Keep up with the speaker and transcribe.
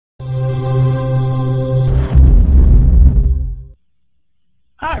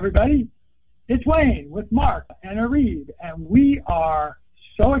everybody. It's Wayne with Mark and Areed, and we are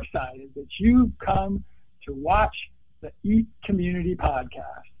so excited that you've come to watch the Eat Community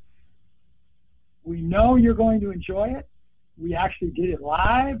podcast. We know you're going to enjoy it. We actually did it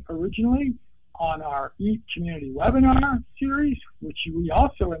live originally on our Eat Community webinar series, which we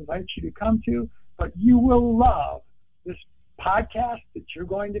also invite you to come to, but you will love this podcast that you're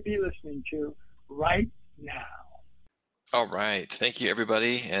going to be listening to right now. All right. Thank you,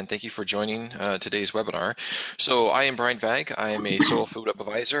 everybody, and thank you for joining today's webinar. So I am Brian Vag. I am a Soil Food Web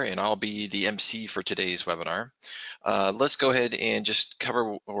Advisor, and I'll be the MC for today's webinar. Let's go ahead and just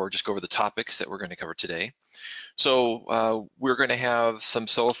go over the topics that we're going to cover today. So we're going to have some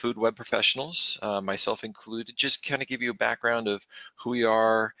soil food web professionals, myself included, just kind of give you a background of who we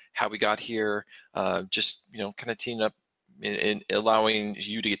are, how we got here, just, kind of teaming up and allowing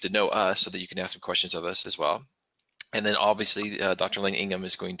you to get to know us so that you can ask some questions of us as well. And then obviously Dr. Elaine Ingham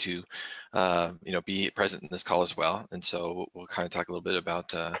is going to, be present in this call as well. And so we'll kind of talk a little bit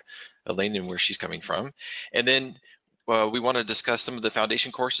about Elaine and where she's coming from. And then we want to discuss some of the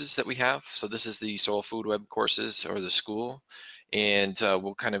foundation courses that we have. So this is the Soil Food Web courses, or the school. And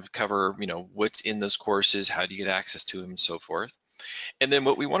we'll kind of cover, what's in those courses, how do you get access to them, and so forth. And then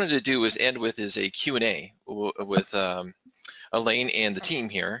what we wanted to do is end with is a Q&A with Elaine and the team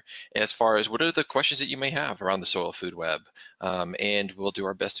here, as far as what are the questions that you may have around the Soil Food Web, and we'll do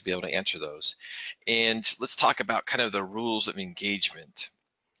our best to be able to answer those. And let's talk about kind of the rules of engagement.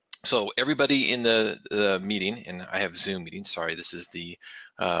 So everybody in the meeting, and I have Zoom meeting, sorry, this is the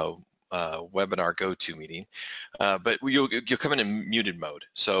webinar go-to meeting, but you'll come in muted mode,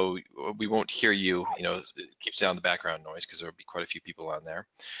 so we won't hear you. It keeps down the background noise because there will be quite a few people on there.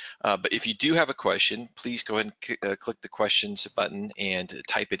 But if you do have a question, please go ahead and click the questions button and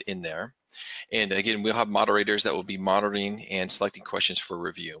type it in there. And again, we'll have moderators that will be monitoring and selecting questions for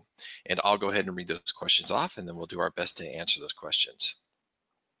review. And I'll go ahead and read those questions off, and then we'll do our best to answer those questions.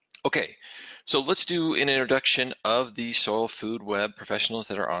 Okay, so let's do an introduction of the Soil Food Web professionals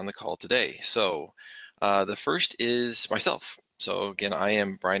that are on the call today. So the first is myself. So again, I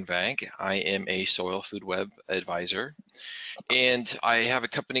am Brian Vag. I am a Soil Food Web Advisor, and I have a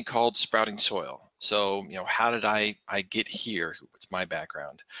company called Sprouting Soil. So, how did I get here? What's my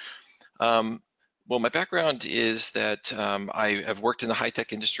background? Well, my background is that I have worked in the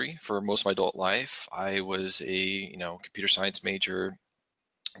high-tech industry for most of my adult life. I was a computer science major,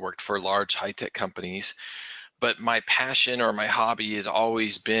 worked for large high-tech companies, but my passion or my hobby had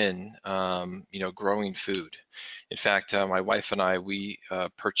always been, growing food. In fact, my wife and I, we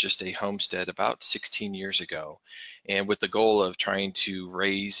purchased a homestead about 16 years ago, and with the goal of trying to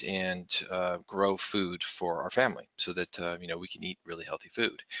raise and grow food for our family so that, we can eat really healthy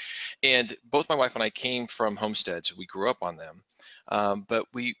food. And both my wife and I came from homesteads. We grew up on them. But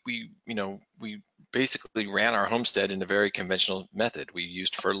we basically ran our homestead in a very conventional method. We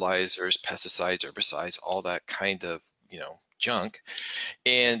used fertilizers, pesticides, herbicides, all that kind of, junk.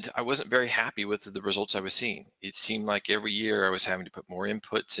 And I wasn't very happy with the results I was seeing. It seemed like every year I was having to put more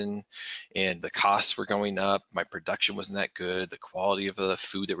inputs in, and the costs were going up. My production wasn't that good. The quality of the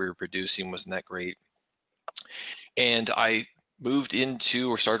food that we were producing wasn't that great. And I moved into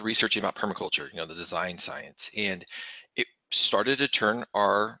or started researching about permaculture, the design science. And it started to turn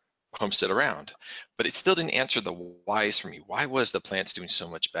our homestead around, but it still didn't answer the whys for me. Why was the plants doing so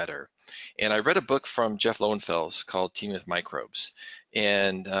much better? And I read a book from Jeff Lowenfels called Teaming with Microbes,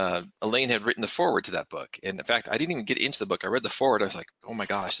 and Elaine had written the foreword to that book. And in fact, I didn't even get into the book. I read the foreword. I was like, oh my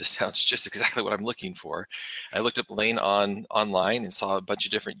gosh, this sounds just exactly what I'm looking for. I looked up Elaine online and saw a bunch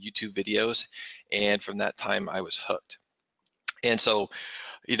of different YouTube videos, and from that time I was hooked. And so,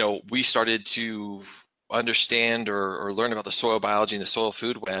 we started to understand or learn about the soil biology and the Soil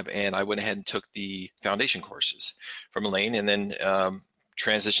Food Web, and I went ahead and took the foundation courses from Elaine, and then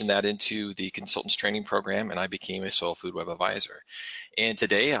transitioned that into the consultants training program, and I became a Soil Food Web Advisor. And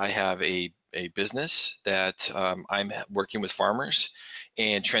today I have a business that I'm working with farmers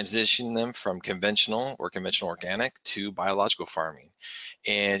and transitioning them from conventional organic to biological farming.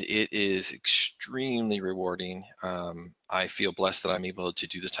 And it is extremely rewarding. I feel blessed that I'm able to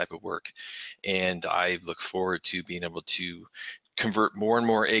do this type of work, and I look forward to being able to convert more and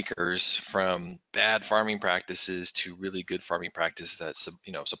more acres from bad farming practices to really good farming practices that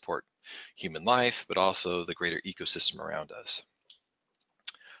support human life, but also the greater ecosystem around us.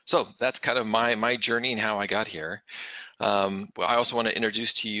 So that's kind of my journey and how I got here. Well, I also want to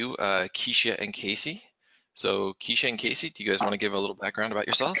introduce to you Keisha and Casey. So Keisha and Casey, do you guys want to give a little background about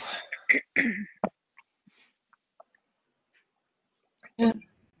yourself? Yeah.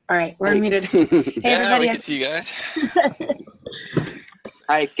 All right, we're muted. Hey, yeah, everybody. we can see you guys.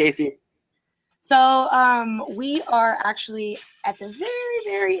 Hi, Casey. So we are actually at the very,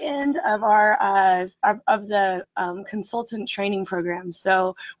 very end of our of the consultant training program.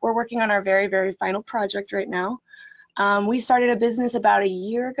 So we're working on our very, very final project right now. We started a business about a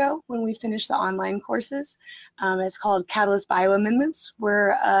year ago when we finished the online courses. It's called Catalyst Bioamendments. We're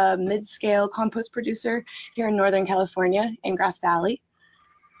a mid-scale compost producer here in Northern California in Grass Valley.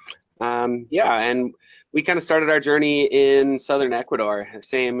 Yeah, and we kind of started our journey in Southern Ecuador,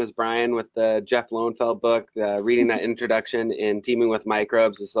 same as Brian with the Jeff Lowenfeld book. Reading that introduction in Teaming with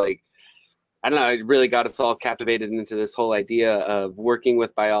Microbes is like, I don't know, it really got us all captivated into this whole idea of working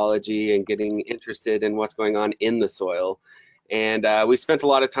with biology and getting interested in what's going on in the soil. And we spent a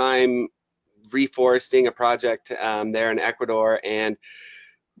lot of time reforesting a project there in Ecuador and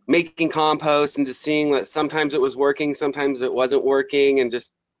making compost and just seeing that sometimes it was working, sometimes it wasn't working, and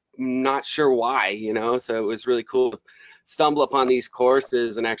just not sure why, you know. So it was really cool to stumble upon these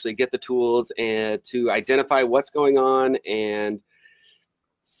courses and actually get the tools and to identify what's going on and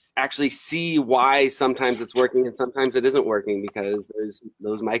actually see why sometimes it's working and sometimes it isn't working, because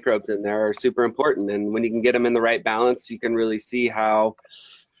those microbes in there are super important. And when you can get them in the right balance, you can really see how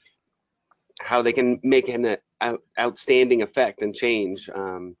they can make an outstanding effect and change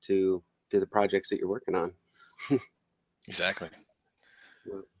to the projects that you're working on. Exactly.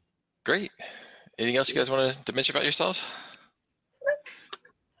 Great. Anything else you guys wanted to mention about yourselves?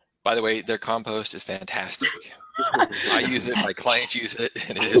 By the way, their compost is fantastic. I use it, my clients use it,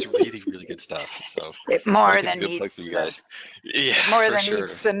 and it is really, really good stuff. So more than meets the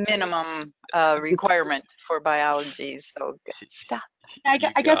minimum requirement for biology. So good stuff. I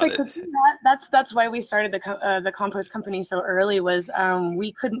guess I could say that. That's why we started the compost company so early. Was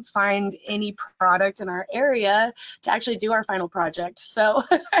we couldn't find any product in our area to actually do our final project. So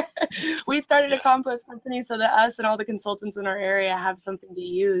we started a compost company so that us and all the consultants in our area have something to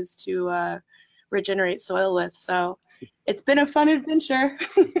use to regenerate soil with. So it's been a fun adventure.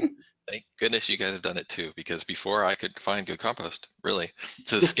 Thank goodness you guys have done it too, because before I could find good compost, really,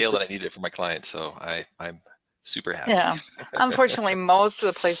 to the scale that I needed for my clients. So I'm super happy. Yeah. Unfortunately, most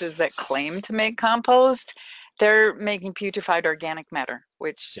of the places that claim to make compost, they're making putrefied organic matter,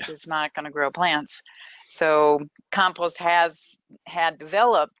 which is not going to grow plants. So compost had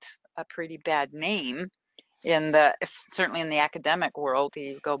developed a pretty bad name certainly in the academic world.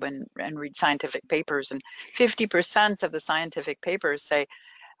 You go and read scientific papers, and 50% of the scientific papers say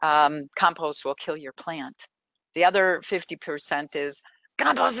compost will kill your plant. The other 50% is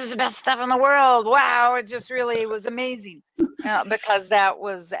compost is the best stuff in the world. Wow, it just really was amazing, because that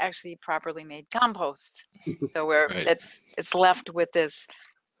was actually properly made compost. So it's left with this,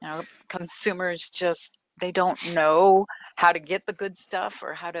 consumers just, they don't know how to get the good stuff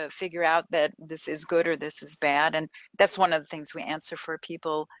or how to figure out that this is good or this is bad. And that's one of the things we answer for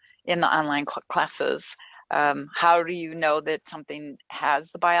people in the online classes. How do you know that something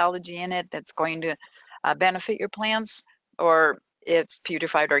has the biology in it that's going to benefit your plants, or it's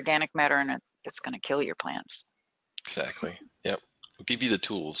putrefied organic matter and it's going to kill your plants? Exactly. Yep. We'll give you the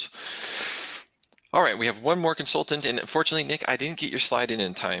tools. All right, we have one more consultant, and unfortunately, Nick, I didn't get your slide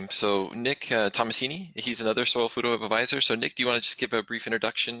in time. So Nick Tomasini, he's another soil food web advisor. So Nick, do you want to just give a brief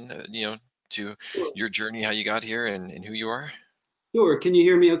introduction, to your journey, how you got here, and who you are? Sure. Can you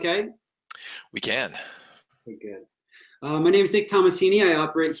hear me okay? We can. Okay, good. My name is Nick Tomasini. I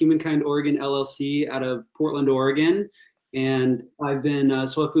operate Humankind Oregon LLC out of Portland, Oregon. And I've been a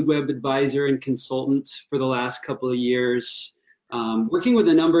soil food web advisor and consultant for the last couple of years, working with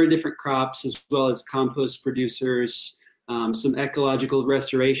a number of different crops as well as compost producers, some ecological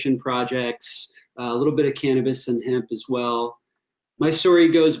restoration projects, a little bit of cannabis and hemp as well. My story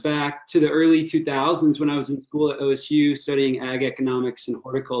goes back to the early 2000s when I was in school at OSU studying ag economics and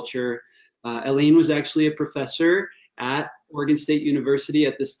horticulture. Elaine was actually a professor at Oregon State University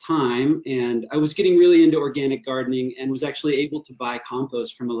at this time, and I was getting really into organic gardening and was actually able to buy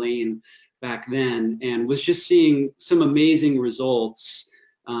compost from Elaine back then, and was just seeing some amazing results.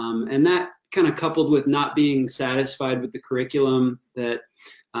 And that kind of coupled with not being satisfied with the curriculum that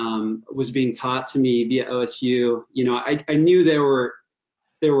was being taught to me via OSU, I knew there were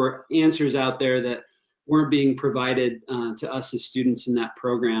answers out there that weren't being provided to us as students in that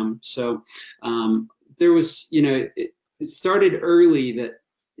program. So there was, it started early that,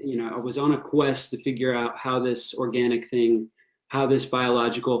 I was on a quest to figure out how this organic thing, how this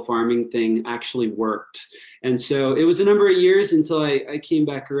biological farming thing actually worked. And so it was a number of years until I came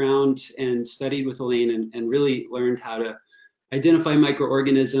back around and studied with Elaine and really learned how to identify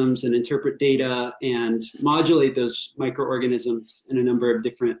microorganisms and interpret data and modulate those microorganisms in a number of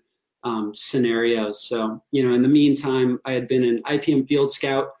different scenarios. So, in the meantime, I had been an IPM field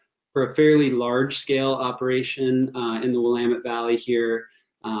scout for a fairly large scale operation in the Willamette Valley here.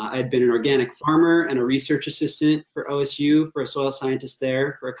 I had been an organic farmer and a research assistant for OSU, for a soil scientist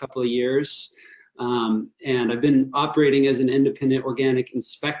there for a couple of years. And I've been operating as an independent organic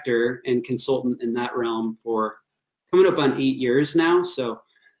inspector and consultant in that realm for coming up on 8 years now. So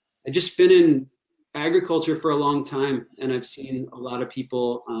I've just been in agriculture for a long time, and I've seen a lot of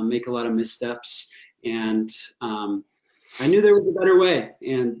people make a lot of missteps. And I knew there was a better way.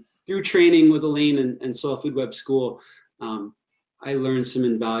 And through training with Elaine and Soil Food Web School, I learned some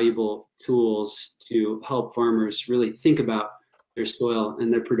invaluable tools to help farmers really think about their soil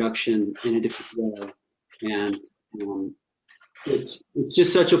and their production in a different way. And it's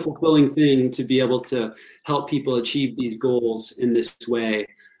just such a fulfilling thing to be able to help people achieve these goals in this way.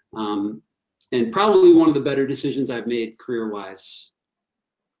 And probably one of the better decisions I've made career-wise.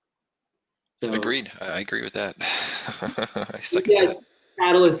 So, Agreed. I agree with that. I second yes, that.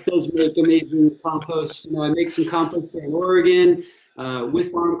 Catalyst does make amazing compost. I make some compost here in Oregon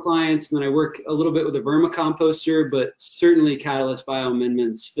with farm clients, and then I work a little bit with a vermicomposter, but certainly Catalyst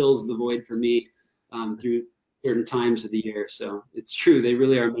Bioamendments fills the void for me through certain times of the year. So it's true, they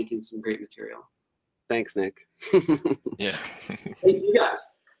really are making some great material. Thanks, Nick. Yeah. Thank you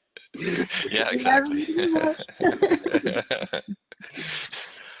guys. Yeah, exactly.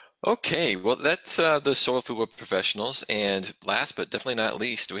 Okay, well, that's the Soil Food Web Professionals. And last but definitely not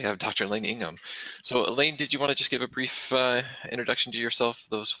least, we have Dr. Elaine Ingham. So, Elaine, did you want to just give a brief introduction to yourself,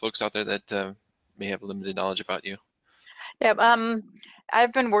 those folks out there that may have limited knowledge about you? Yeah,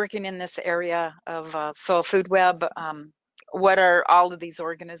 I've been working in this area of soil food web. What are all of these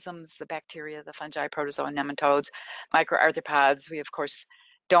organisms, the bacteria, the fungi, protozoa, nematodes, microarthropods? We, of course,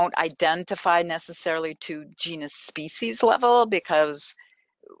 don't identify necessarily to genus species level because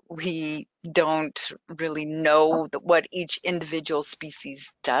we don't really know what each individual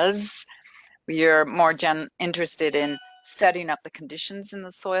species does. We are more interested in setting up the conditions in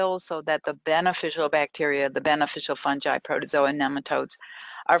the soil so that the beneficial bacteria, the beneficial fungi, protozoa, and nematodes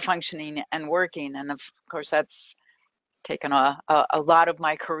are functioning and working. And of course, that's taken a lot of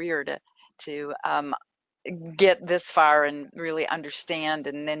my career to get this far and really understand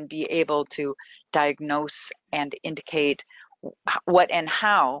and then be able to diagnose and indicate what and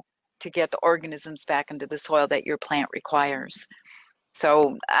how to get the organisms back into the soil that your plant requires.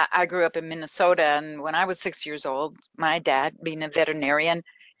 So I grew up in Minnesota, and when I was 6 years old, my dad, being a veterinarian,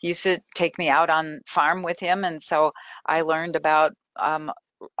 used to take me out on farm with him, and so I learned about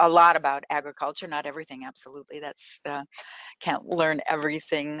a lot about agriculture. Not everything, absolutely. That's can't learn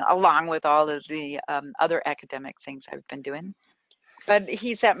everything along with all of the other academic things I've been doing. But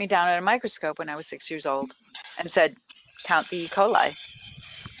he sat me down at a microscope when I was 6 years old and said, "Count the E. coli."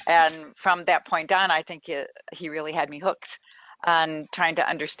 And from that point on, I think he really had me hooked on trying to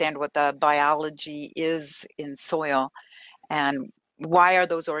understand what the biology is in soil and why are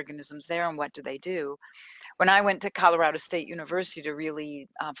those organisms there and what do they do. When I went to Colorado State University to really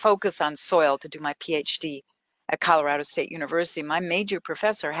focus on soil to do my PhD at Colorado State University, my major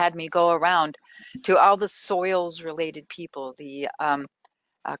professor had me go around to all the soils related people, the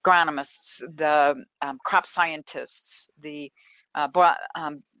agronomists, the crop scientists, the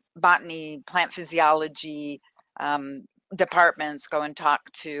botany, plant physiology departments, go and talk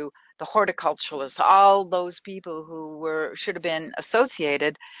to the horticulturalists, all those people who should have been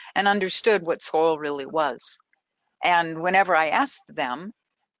associated and understood what soil really was. And whenever I asked them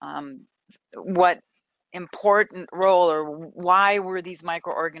what important role or why were these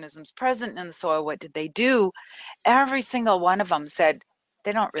microorganisms present in the soil, what did they do, every single one of them said,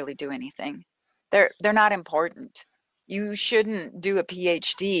 they don't really do anything. They're not important. You shouldn't do a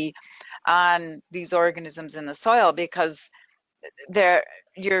PhD on these organisms in the soil because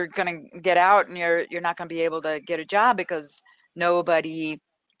you're going to get out and you're not going to be able to get a job because nobody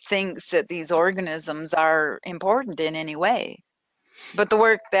thinks that these organisms are important in any way. But the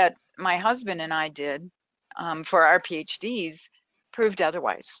work that my husband and I did for our PhDs proved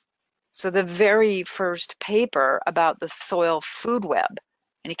otherwise. So the very first paper about the soil food web,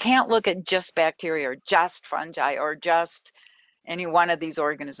 and you can't look at just bacteria or just fungi or just any one of these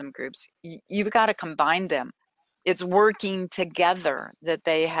organism groups. You've got to combine them. It's working together that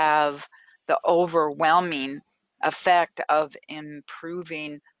they have the overwhelming effect of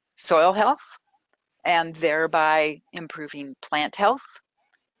improving soil health and thereby improving plant health.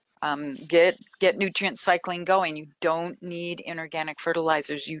 Get nutrient cycling going. You don't need inorganic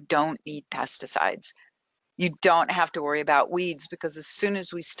fertilizers. You don't need pesticides. You don't have to worry about weeds because as soon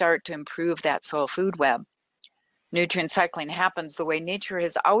as we start to improve that soil food web, nutrient cycling happens the way nature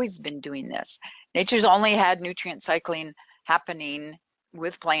has always been doing this. Nature's only had nutrient cycling happening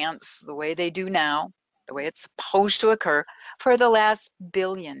with plants the way they do now, the way it's supposed to occur, for the last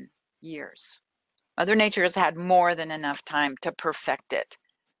billion years. Mother Nature has had more than enough time to perfect it.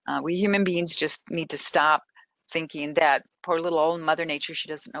 We human beings just need to stop thinking that poor little old Mother Nature, she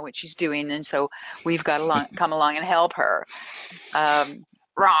doesn't know what she's doing, and so we've got to come along and help her.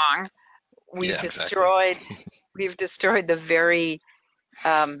 Wrong. We've destroyed the very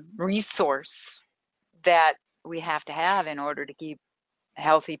resource that we have to have in order to keep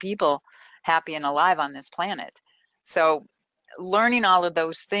healthy people happy and alive on this planet. So learning all of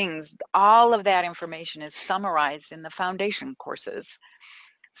those things, all of that information is summarized in the foundation courses.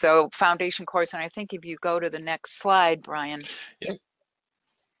 So foundation course, and I think if you go to the next slide, Brian, yep.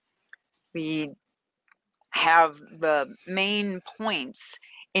 We have the main points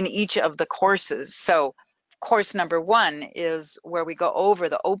in each of the courses. So course number 1 is where we go over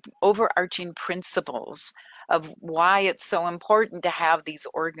the overarching principles of why it's so important to have these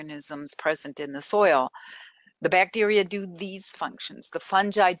organisms present in the soil. The bacteria do these functions. The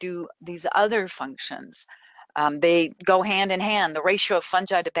fungi do these other functions. They go hand in hand. The ratio of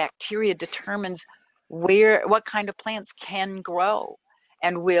fungi to bacteria determines what kind of plants can grow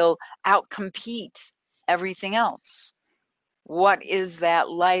and will outcompete everything else. What is that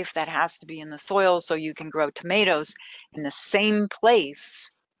life that has to be in the soil so you can grow tomatoes in the same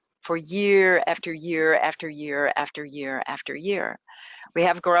place for year after year after year after year after year? We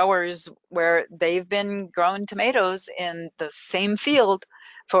have growers where they've been growing tomatoes in the same field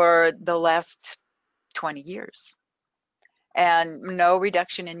for the last 20 years. And no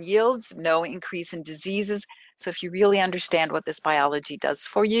reduction in yields, no increase in diseases. So if you really understand what this biology does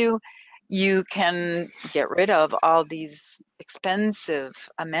for you, you can get rid of all these expensive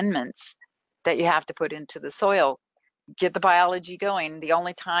amendments that you have to put into the soil. Get the biology going. The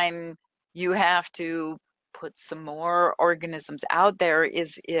only time you have to put some more organisms out there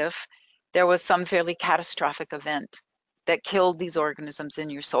is if there was some fairly catastrophic event that killed these organisms in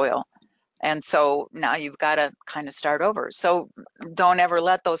your soil. And so now you've got to kind of start over. So don't ever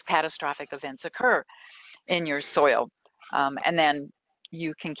let those catastrophic events occur in your soil. And then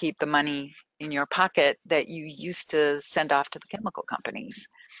you can keep the money in your pocket that you used to send off to the chemical companies.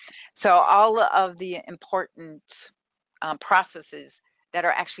 So all of the important processes that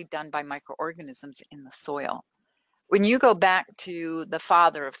are actually done by microorganisms in the soil. When you go back to the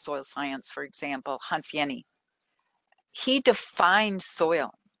father of soil science, for example, Hans Jenny, he defined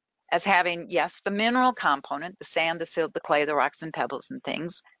soil as having, yes, the mineral component, the sand, the silt, the clay, the rocks and pebbles and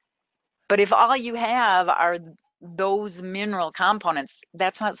things. But if all you have are those mineral components,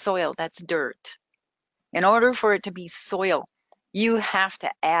 that's not soil, that's dirt. In order for it to be soil, you have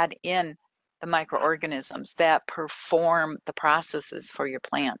to add in the microorganisms that perform the processes for your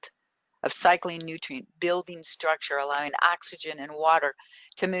plant of cycling nutrient, building structure, allowing oxygen and water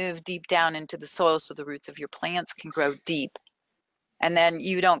to move deep down into the soil so the roots of your plants can grow deep. And then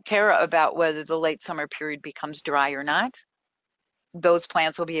you don't care about whether the late summer period becomes dry or not. Those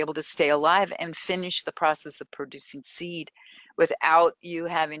plants will be able to stay alive and finish the process of producing seed without you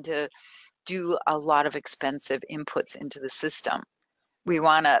having to do a lot of expensive inputs into the system. We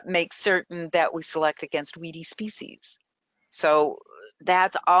want to make certain that we select against weedy species. So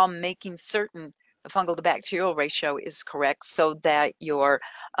that's all making certain the fungal to bacterial ratio is correct so that your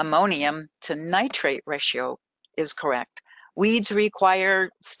ammonium to nitrate ratio is correct. Weeds require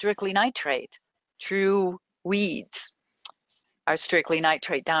strictly nitrate. True weeds are strictly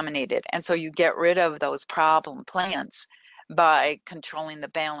nitrate dominated. And so you get rid of those problem plants by controlling the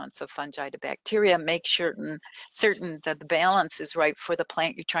balance of fungi to bacteria. Make certain that the balance is right for the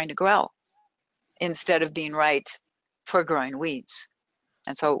plant you're trying to grow instead of being right for growing weeds.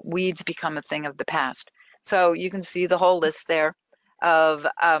 And so weeds become a thing of the past. So you can see the whole list there of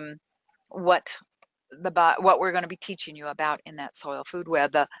what we're going to be teaching you about in that soil food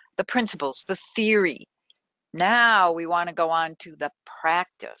web, the principles, the theory. Now we want to go on to the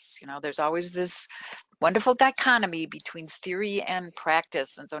practice. You know, there's always this wonderful dichotomy between theory and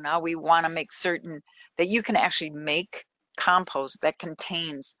practice. And so now we want to make certain that you can actually make compost that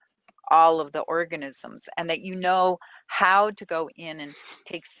contains all of the organisms and that you know how to go in and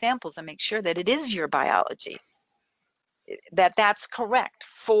take samples and make sure that it is your biology, that's correct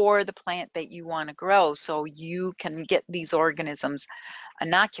for the plant that you want to grow so you can get these organisms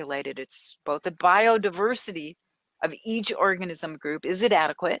inoculated. It's both the biodiversity of each organism group. Is it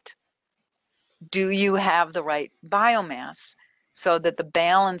adequate? Do you have the right biomass so that the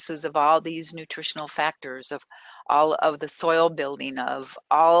balances of all these nutritional factors, of all of the soil building, of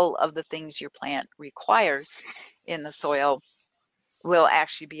all of the things your plant requires, in the soil will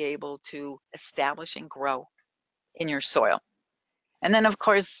actually be able to establish and grow in your soil. And then, of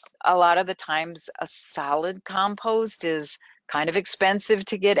course, a lot of the times a solid compost is kind of expensive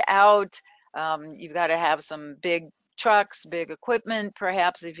to get out. You've got to have some big trucks, big equipment,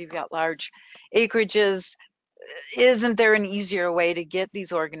 perhaps if you've got large acreages. Isn't there an easier way to get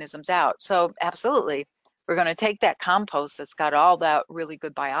these organisms out? So absolutely, we're going to take that compost that's got all that really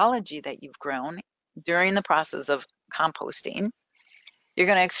good biology that you've grown during the process of composting. You're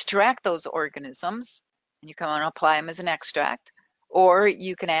going to extract those organisms, and you can apply them as an extract, or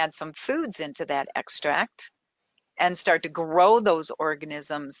you can add some foods into that extract and start to grow those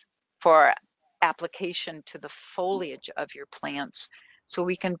organisms for application to the foliage of your plants, so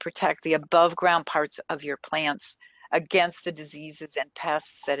we can protect the above ground parts of your plants against the diseases and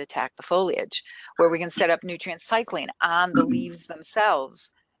pests that attack the foliage, where we can set up nutrient cycling on the leaves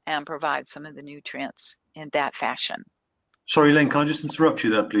themselves and provide some of the nutrients in that fashion. Sorry, Elaine, can I just interrupt you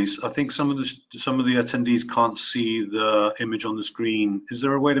there, please? I think some of the attendees can't see the image on the screen. Is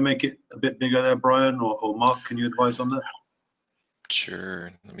there a way to make it a bit bigger there, Brian or Mark? Can you advise on that?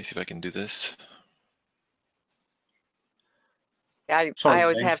 Sure. Let me see if I can do this. I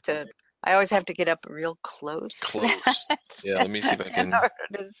always have to get up real close. Yeah, let me see if I can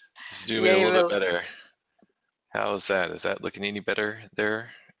zoom in a little bit better. How's that? Is that looking any better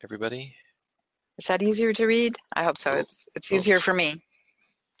there, everybody? Is that easier to read? I hope so. It's easier for me.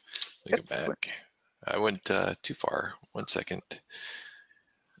 Let me go back. I went too far. 1 second.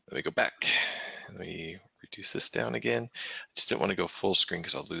 Let me go back. Let me reduce this down again. I just don't want to go full screen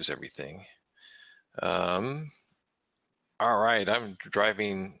because I'll lose everything. All right, I'm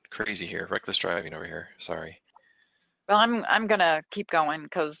driving crazy here. Reckless driving over here. Sorry. Well, I'm gonna keep going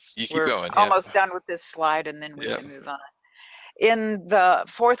because we're almost done with this slide, and then we can move on. In the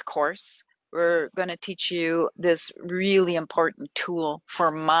fourth course, we're going to teach you this really important tool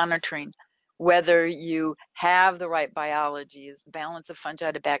for monitoring whether you have the right biology. Is the balance of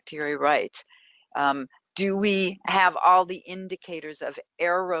fungi to bacteria right? Do we have all the indicators of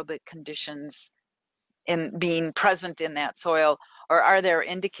aerobic conditions in being present in that soil, or are there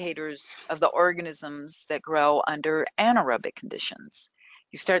indicators of the organisms that grow under anaerobic conditions?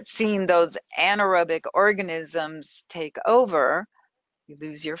 You start seeing those anaerobic organisms take over, you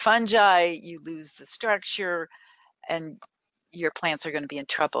lose your fungi, you lose the structure, and your plants are going to be in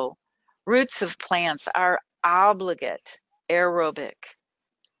trouble. Roots of plants are obligate aerobic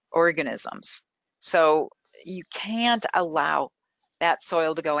organisms. So you can't allow that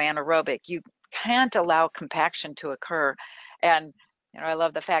soil to go anaerobic. You can't allow compaction to occur. And I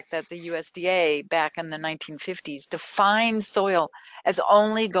love the fact that the USDA back in the 1950s defined soil as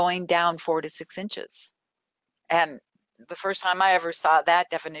only going down 4 to 6 inches. And the first time I ever saw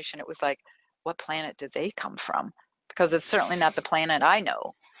that definition, it was like, what planet did they come from? Because it's certainly not the planet I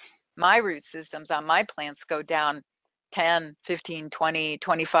know. My root systems on my plants go down 10, 15, 20,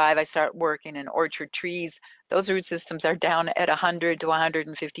 25. I start working in orchard trees. Those root systems are down at 100 to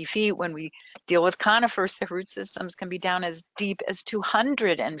 150 feet. When we deal with conifers, the root systems can be down as deep as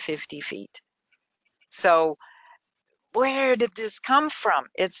 250 feet. So where did this come from?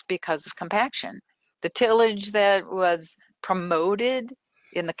 It's because of compaction. The tillage that was promoted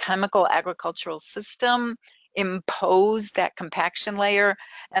in the chemical agricultural system imposed that compaction layer.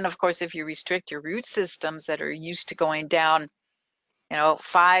 And of course, if you restrict your root systems that are used to going down,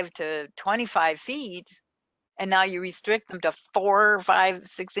 5 to 25 feet, and now you restrict them to 4, 5,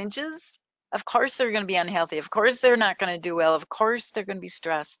 6 inches, of course they're going to be unhealthy. Of course they're not going to do well. Of course they're going to be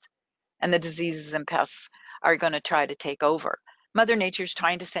stressed. And the diseases and pests are going to try to take over. Mother Nature's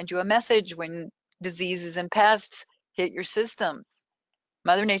trying to send you a message when diseases and pests hit your systems.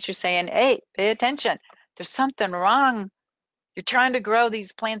 Mother Nature's saying, hey, pay attention. There's something wrong. You're trying to grow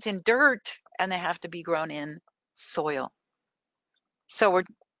these plants in dirt, and they have to be grown in soil. So we're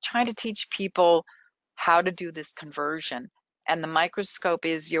trying to teach people how to do this conversion. And the microscope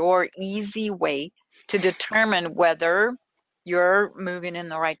is your easy way to determine whether you're moving in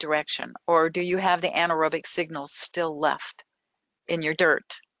the right direction, or do you have the anaerobic signals still left in your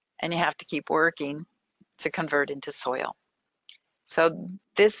dirt, and you have to keep working to convert into soil. So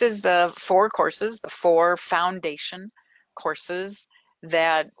this is the 4 courses, the 4 foundation courses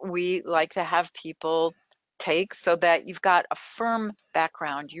that we like to have people take so that you've got a firm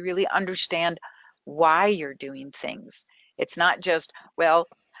background. You really understand why you're doing things. It's not just, well,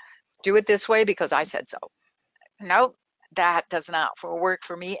 do it this way because I said so. No, that does not work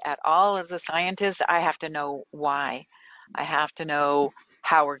for me at all as a scientist. I have to know why. I have to know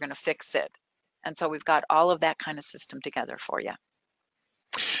how we're going to fix it. And so we've got all of that kind of system together for you.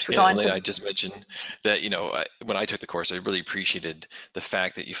 Elaine, I just mentioned that, when I took the course, I really appreciated the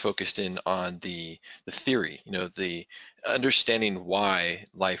fact that you focused in on the theory, the understanding why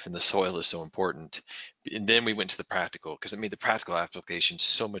life in the soil is so important. And then we went to the practical, because it made the practical application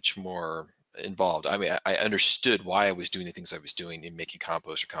so much more involved. I mean, I understood why I was doing the things I was doing in making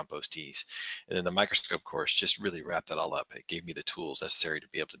compost or compost teas. And then the microscope course just really wrapped that all up. It gave me the tools necessary to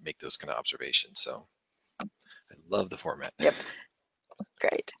be able to make those kind of observations. So I love the format. Yep.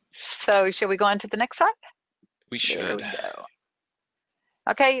 Great. So should we go on to the next slide? We should. There we go.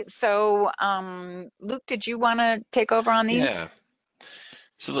 Okay, so Luke, did you want to take over on these? Yeah.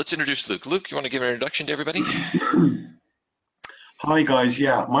 So let's introduce Luke. Luke, you want to give an introduction to everybody? Hi guys,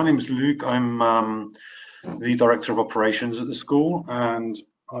 yeah, my name is Luke. I'm the Director of Operations at the school, and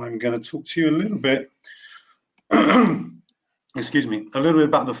I'm going to talk to you a little bit, excuse me, a little bit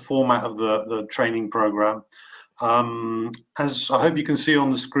about the format of the training program. As I hope you can see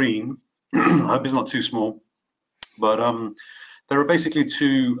on the screen, I hope it's not too small, but there are basically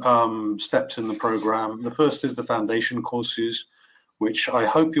two steps in the program. The first is the foundation courses, which I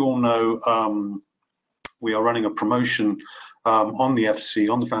hope you all know. We are running a promotion on the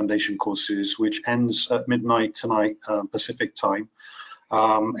FC, on the foundation courses, which ends at midnight tonight, Pacific time.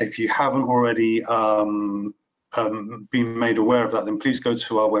 If you haven't already been made aware of that, then please go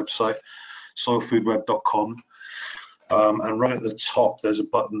to our website, soilfoodweb.com. And right at the top, there's a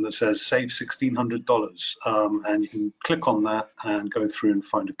button that says save $1,600, and you can click on that and go through and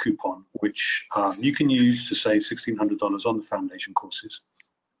find a coupon, which you can use to save $1,600 on the foundation courses.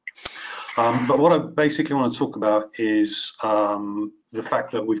 But what I basically want to talk about is the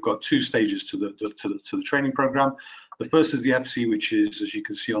fact that we've got two stages to the training program. The first is the FC, which is, as you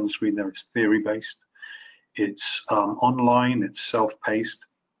can see on the screen there, it's theory-based. It's online, it's self-paced,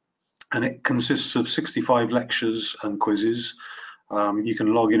 and it consists of 65 lectures and quizzes. You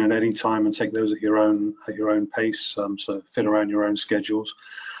can log in at any time and take those at your own pace, so fit around your own schedules.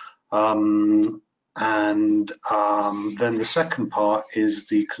 Then the second part is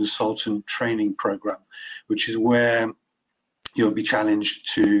the consultant training program, which is where you'll be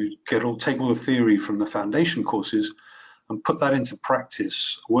challenged to take all the theory from the foundation courses and put that into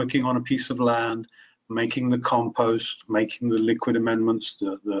practice, working on a piece of land, making the compost, making the liquid amendments,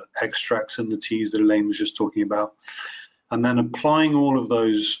 the extracts and the teas that Elaine was just talking about, and then applying all of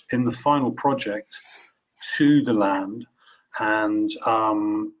those in the final project to the land and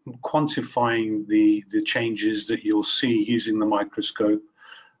quantifying the changes that you'll see using the microscope,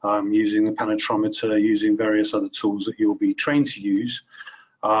 using the penetrometer, using various other tools that you'll be trained to use.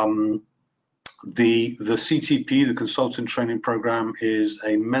 The CTP, the Consultant Training Program, is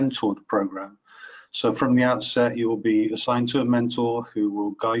a mentored program. So from the outset, you'll be assigned to a mentor who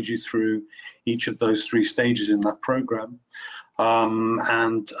will guide you through each of those three stages in that program.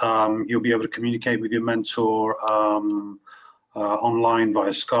 You'll be able to communicate with your mentor online via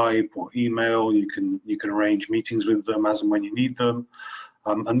Skype or email. You can arrange meetings with them as and when you need them,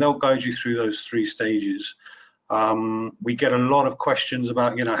 and they'll guide you through those three stages. We get a lot of questions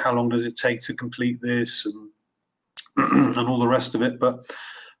about, how long does it take to complete this and and all the rest of it, but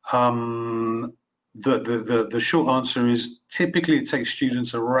the short answer is typically it takes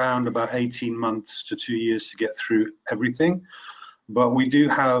students around about 18 months to 2 years to get through everything. But we do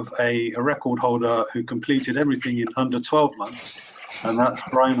have a record holder who completed everything in under 12 months, and that's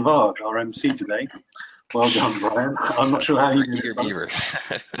Brian Vard, our MC today. Well done, Brian. I'm not sure how you did it.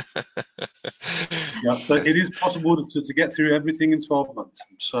 Yeah, so it is possible to get through everything in 12 months.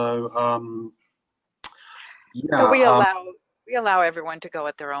 So, yeah. But we allow everyone to go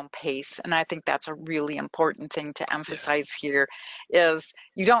at their own pace, and I think that's a really important thing to emphasize here is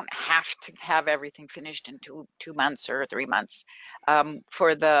you don't have to have everything finished in two months or 3 months.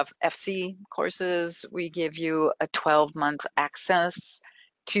 For the FC courses, we give you a 12-month access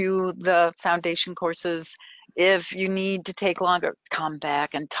to the foundation courses. If you need to take longer, come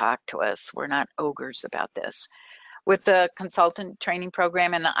back and talk to us. We're not ogres about this. With the consultant training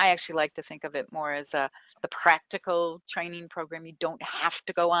program, and I actually like to think of it more as the practical training program. You don't have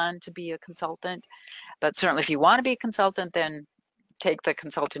to go on to be a consultant, but certainly if you want to be a consultant, then take the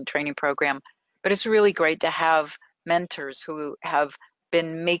consultant training program. But it's really great to have mentors who have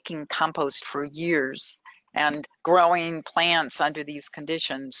been making compost for years and growing plants under these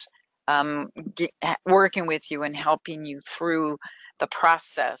conditions, working with you and helping you through the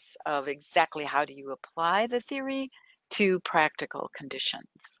process of exactly how do you apply the theory to practical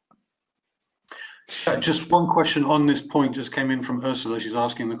conditions. Just one question on this point just came in from Ursula. She's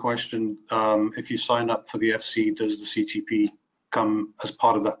asking the question, if you sign up for the FC, does the CTP come as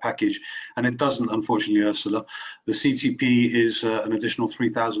part of that package, and it doesn't, unfortunately, Ursula. The CTP is an additional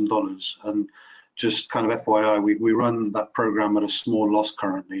 $3,000, and just kind of FYI, we run that program at a small loss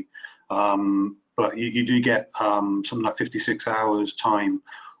currently, but you do get something like 56 hours time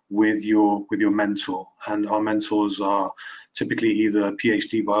with your mentor, and our mentors are typically either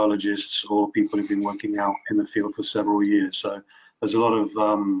PhD biologists or people who've been working out in the field for several years. So there's a lot of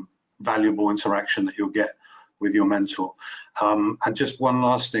valuable interaction that you'll get with your mentor. And just one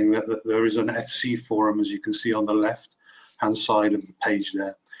last thing, that there is an FC forum, as you can see on the left hand side of the page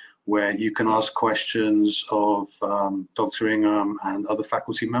there, where you can ask questions of Dr. Ingham and other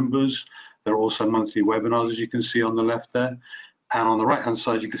faculty members. There are also monthly webinars, as you can see on the left there. And on the right-hand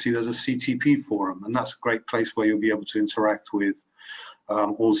side, you can see there's a CTP forum, and that's a great place where you'll be able to interact with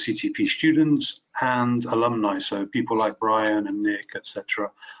all CTP students and alumni. So people like Brian and Nick,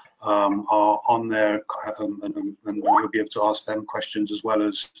 etc., are on there, and you'll be able to ask them questions, as well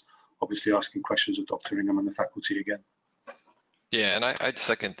as obviously asking questions of Dr. Ingham and the faculty again. Yeah, and I'd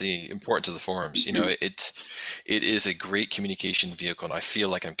second the importance of the forums. You know, it is a great communication vehicle, and I feel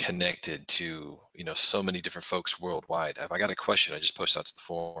like I'm connected to, you know, so many different folks worldwide. If I got a question, I just post out to the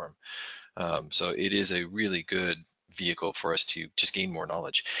forum. So it is a really good vehicle for us to just gain more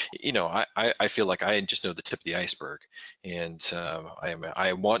knowledge. You know, I feel like I just know the tip of the iceberg, and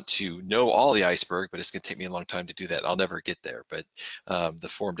I want to know all the iceberg, but it's going to take me a long time to do that. I'll never get there, but the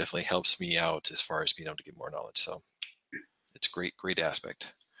forum definitely helps me out as far as being able to get more knowledge. So it's a great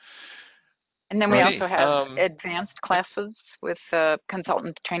aspect. And then we also have advanced classes with the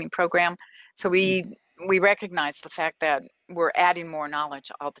consultant training program. So we recognize the fact that we're adding more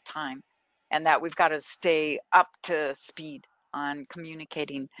knowledge all the time, and that we've got to stay up to speed on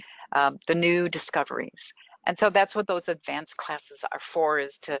communicating the new discoveries. And so that's what those advanced classes are for,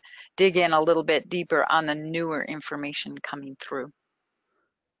 is to dig in a little bit deeper on the newer information coming through.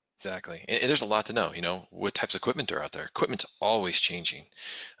 Exactly. And there's a lot to know, you know, what types of equipment are out there. Equipment's always changing.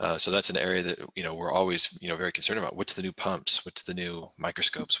 So that's an area that, you know, we're always, you know, very concerned about. What's the new pumps? What's the new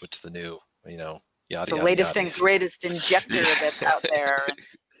microscopes? What's the new, you know, yada, the yada, latest yada. and greatest injector that's out there. And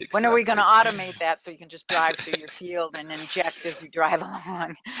Exactly. when are we going to automate that so you can just drive through your field and inject as you drive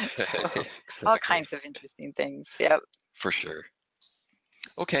along? So Exactly. all kinds of interesting things. Yep. For sure.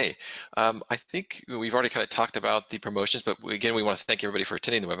 Okay, I think we've already kind of talked about the promotions, but again, we want to thank everybody for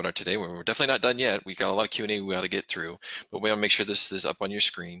attending the webinar today. We're definitely not done yet. We got a lot of Q&A we got to get through, but we want to make sure this is up on your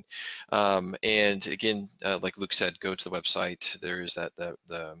screen. And again, like Luke said, go to the website. There is that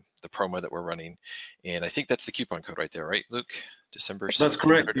the promo that we're running, and I think that's the coupon code right there, right, Luke? December. That's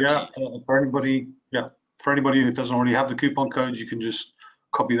correct. Yeah, for anybody who doesn't already have the coupon codes, you can just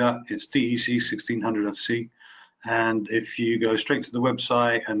copy that. It's DEC 1600FC. And if you go straight to the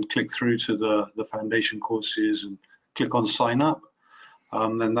website and click through to the foundation courses and click on sign up,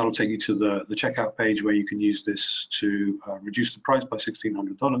 then that'll take you to the checkout page where you can use this to reduce the price by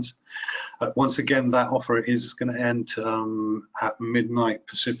 $1,600. Once again, that offer is going to end at midnight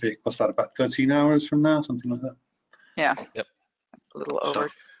Pacific. What's that, about 13 hours from now, something like that? Yeah. Yep. A little over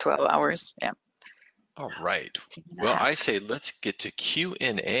 12 hours. Yeah. All right. Well, I say let's get to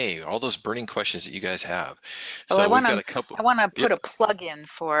Q&A, all those burning questions that you guys have. Well, so I want to put Yep. a plug in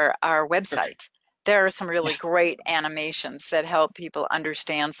for our website. There are some really great animations that help people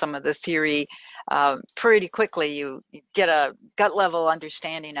understand some of the theory pretty quickly. You get a gut level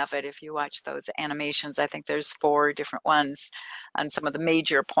understanding of it if you watch those animations. I think there's 4 different ones on some of the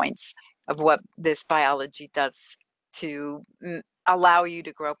major points of what this biology does to allow you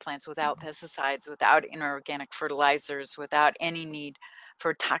to grow plants without pesticides, without inorganic fertilizers, without any need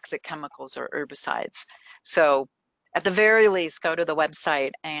for toxic chemicals or herbicides. So at the very least, go to the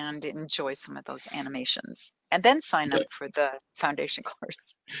website and enjoy some of those animations, and then sign up for the foundation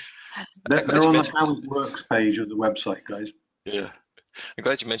course. They're on the How It Works page of the website, guys. Yeah. I'm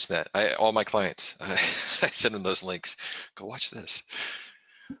glad you mentioned that. All my clients, I send them those links. Go watch this.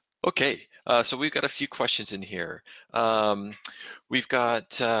 Okay, so we've got a few questions in here. We've got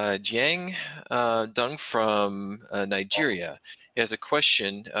Jiang Dung from Nigeria. He has a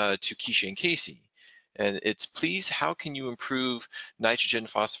question to Keisha and Casey. And it's, please, how can you improve nitrogen,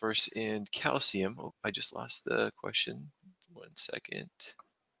 phosphorus, and calcium? Oh, I just lost the question. 1 second.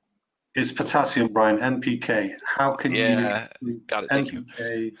 It's potassium, Brian, NPK. How can you improve got it, thank you.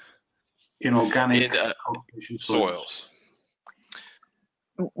 NPK in organic cultivation soils?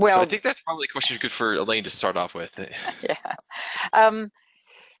 Well, so I think that's probably a question good for Elaine to start off with. Yeah.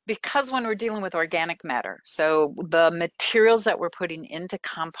 Because when we're dealing with organic matter, so the materials that we're putting into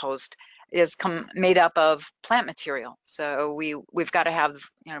compost is made up of plant material. So we've got to have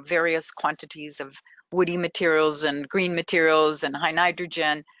various quantities of woody materials and green materials and high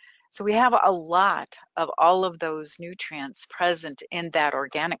nitrogen. So we have a lot of all of those nutrients present in that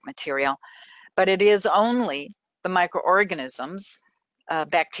organic material, but it is only the microorganisms,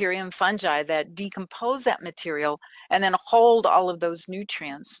 bacteria and fungi, that decompose that material and then hold all of those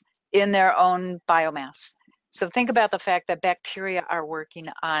nutrients in their own biomass. So think about the fact that bacteria are working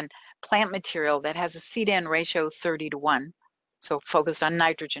on plant material that has a C/N ratio 30:1. So focused on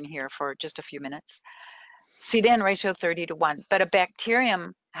nitrogen here for just a few minutes. C/N ratio 30:1, but a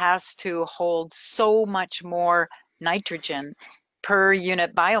bacterium has to hold so much more nitrogen per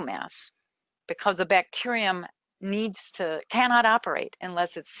unit biomass because a bacterium cannot operate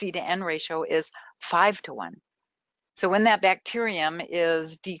unless its C/N ratio is 5:1. So when that bacterium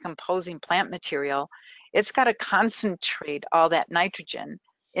is decomposing plant material, it's got to concentrate all that nitrogen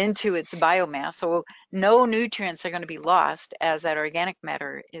into its biomass. So no nutrients are going to be lost as that organic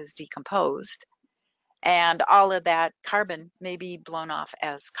matter is decomposed. And all of that carbon may be blown off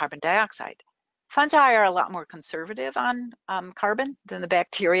as carbon dioxide. Fungi are a lot more conservative on carbon than the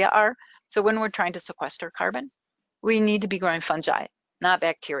bacteria are. So when we're trying to sequester carbon, we need to be growing fungi, not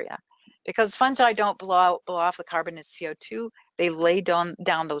bacteria. Because fungi don't blow off the carbon as CO2, they lay down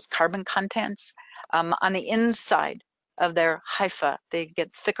those carbon contents on the inside of their hypha. They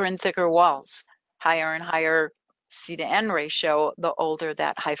get thicker and thicker walls, higher and higher C/N ratio, the older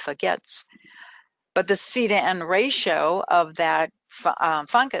that hypha gets. But the C/N ratio of that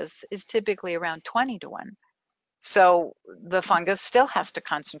fungus is typically around 20:1. So the fungus still has to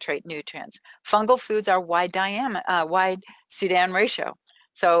concentrate nutrients. Fungal foods are wide C/N ratio.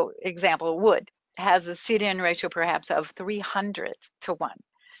 So example, wood has a C/N ratio perhaps of 300:1.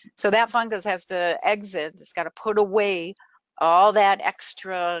 So that fungus has to exit, it's got to put away all that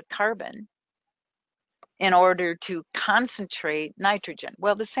extra carbon in order to concentrate nitrogen.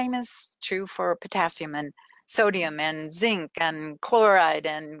 Well, the same is true for potassium and sodium and zinc and chloride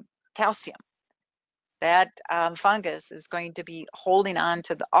and calcium. That fungus is going to be holding on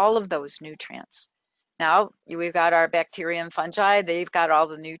to all of those nutrients. Now, we've got our bacteria and fungi, they've got all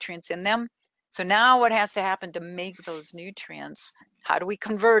the nutrients in them. So now what has to happen to make those nutrients, how do we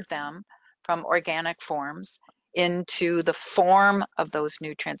convert them from organic forms into the form of those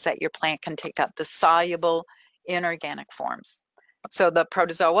nutrients that your plant can take up, the soluble inorganic forms? So the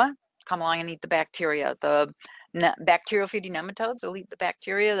protozoa come along and eat the bacteria. The bacterial feeding nematodes will eat the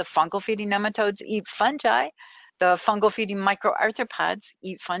bacteria. The fungal feeding nematodes eat fungi. The fungal feeding microarthropods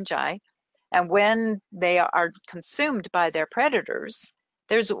eat fungi. And when they are consumed by their predators,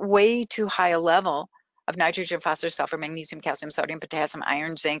 there's way too high a level of nitrogen, phosphorus, sulfur, magnesium, calcium, sodium, potassium,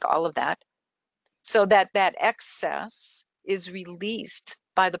 iron, zinc, all of that. So that excess is released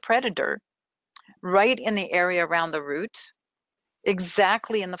by the predator right in the area around the root,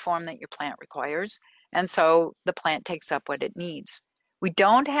 exactly in the form that your plant requires. And so the plant takes up what it needs. We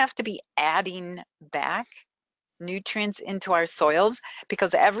don't have to be adding back nutrients into our soils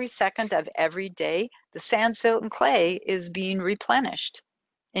because every second of every day, the sand, silt, and clay is being replenished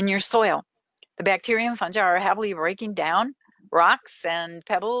in your soil. The bacteria and fungi are happily breaking down rocks and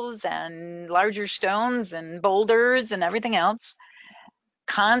pebbles and larger stones and boulders and everything else,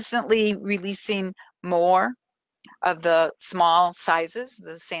 constantly releasing more of the small sizes,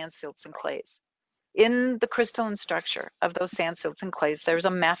 the sand, silts, and clays. In the crystalline structure of those sand, silts, and clays, there's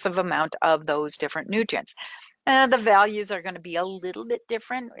a massive amount of those different nutrients. The values are going to be a little bit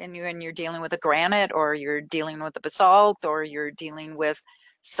different when you're dealing with a granite, or you're dealing with a basalt, or you're dealing with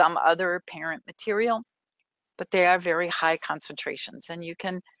some other parent material, but they are very high concentrations. And you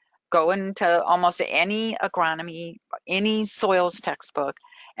can go into almost any agronomy, any soils textbook,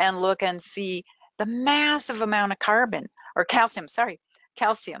 and look and see the massive amount of carbon, or calcium,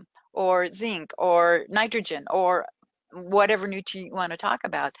 or zinc, or nitrogen, or whatever nutrient you want to talk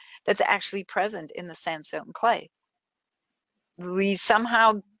about, that's actually present in the sand, silt, and clay. We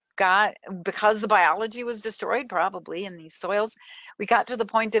somehow got, because the biology was destroyed probably in these soils, we got to the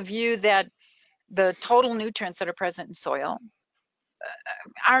point of view that the total nutrients that are present in soil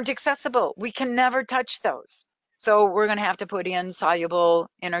aren't accessible. We can never touch those. So we're going to have to put in soluble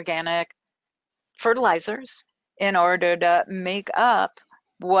inorganic fertilizers in order to make up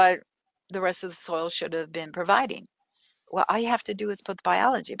what the rest of the soil should have been providing. Well, all you have to do is put the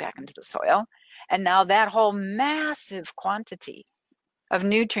biology back into the soil, and now that whole massive quantity of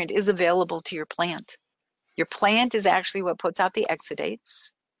nutrient is available to your plant. Your plant is actually what puts out the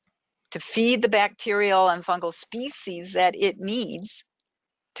exudates to feed the bacterial and fungal species that it needs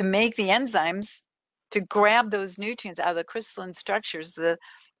to make the enzymes to grab those nutrients out of the crystalline structures, the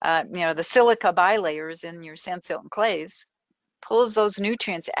silica bilayers in your sand, silt, and clays, pulls those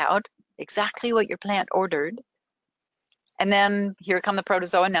nutrients out. exactly what your plant ordered. And then here come the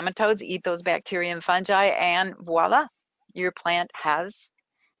protozoa nematodes, eat those bacteria and fungi, and voila, your plant has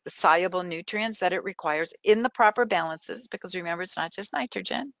the soluble nutrients that it requires in the proper balances, because remember, it's not just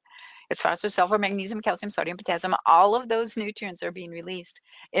nitrogen. It's phosphorus, sulfur, magnesium, calcium, sodium, potassium. All of those nutrients are being released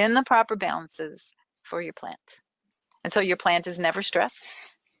in the proper balances for your plant. And so your plant is never stressed.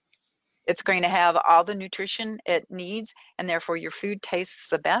 It's going to have all the nutrition it needs, and therefore your food tastes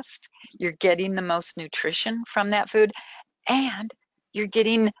the best. You're getting the most nutrition from that food, and you're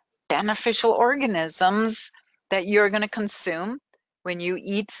getting beneficial organisms that you're going to consume when you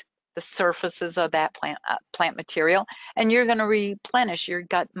eat the surfaces of that plant material, and you're going to replenish your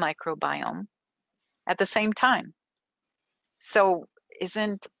gut microbiome at the same time. So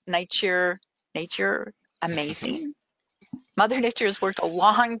isn't nature amazing? Mother Nature has worked a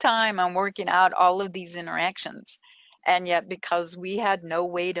long time on working out all of these interactions, and yet because we had no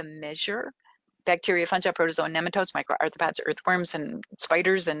way to measure bacteria, fungi, protozoa, nematodes, microarthropods, earthworms, and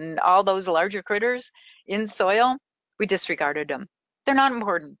spiders, and all those larger critters in soil, we disregarded them. They're not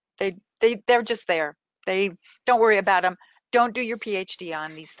important. They're just there. Don't worry about them. Don't do your PhD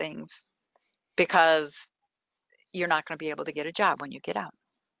on these things, because you're not going to be able to get a job when you get out.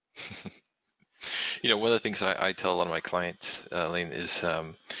 One of the things I tell a lot of my clients, Elaine, is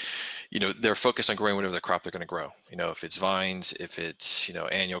they're focused on growing whatever the crop they're going to grow. If it's vines, if it's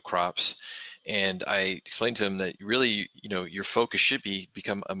annual crops. And I explained to them that really, your focus should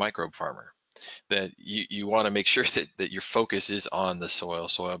become a microbe farmer. That you want to make sure that your focus is on the soil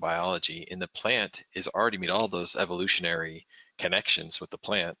biology, and the plant is already made all those evolutionary connections with the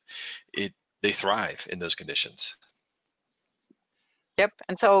plant. They thrive in those conditions. Yep.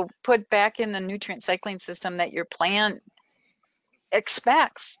 And so put back in the nutrient cycling system that your plant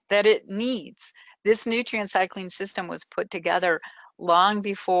expects, that it needs. This nutrient cycling system was put together long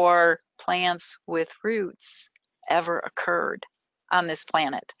before plants with roots ever occurred on this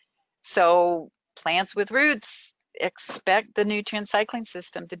planet. So plants with roots expect the nutrient cycling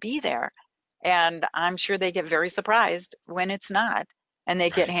system to be there. And I'm sure they get very surprised when it's not. And they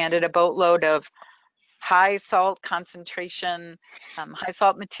get handed a boatload of high salt concentration, high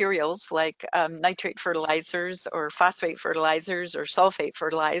salt materials like nitrate fertilizers or phosphate fertilizers or sulfate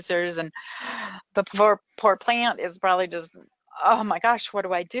fertilizers. And the poor plant is probably just, oh my gosh, what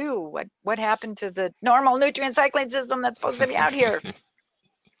do I do? What happened to the normal nutrient cycling system that's supposed to be out here?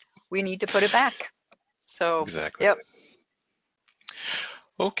 We need to put it back. So, exactly. Yep.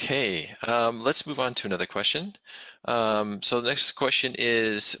 Okay, let's move on to another question. So the next question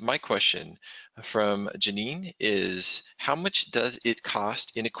is, my question from Janine is, how much does it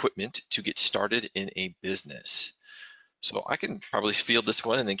cost in equipment to get started in a business? So I can probably field this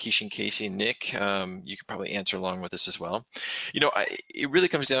one, and then Keisha, Casey, and Nick, you can probably answer along with this as well. It really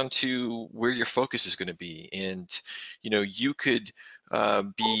comes down to where your focus is going to be. And, you could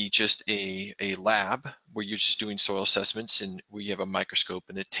be just a lab where you're just doing soil assessments and where you have a microscope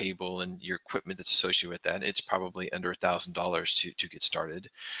and a table and your equipment that's associated with that. It's probably under $1,000 to get started.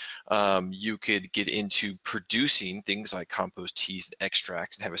 You could get into producing things like compost teas and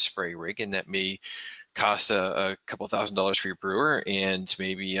extracts and have a spray rig, and that may cost a couple $1,000s for your brewer, and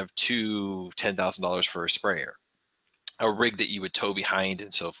maybe you have $10,000 for a sprayer, a rig that you would tow behind,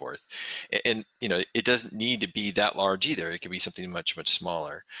 and so forth. And it doesn't need to be that large either. It could be something much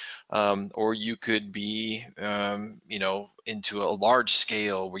smaller, or you could be into a large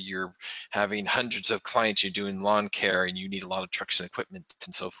scale where you're having hundreds of clients, you're doing lawn care, and you need a lot of trucks and equipment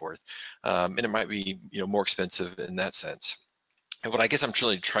and so forth, and it might be more expensive in that sense. And what I guess I'm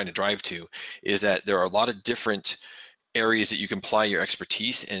truly trying to drive to is that there are a lot of different areas that you can apply your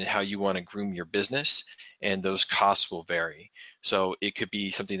expertise and how you want to groom your business, and those costs will vary. So it could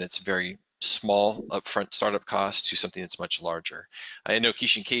be something that's very small upfront startup cost to something that's much larger. I know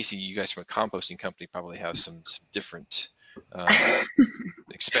Keisha and Casey, you guys from a composting company probably have some different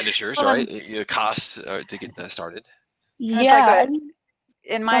expenditures, right? Costs to get that started. Yeah.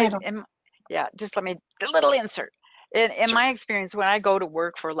 Just let me a little insert. In Sure. my experience, when I go to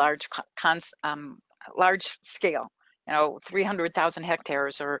work for large scale, 300,000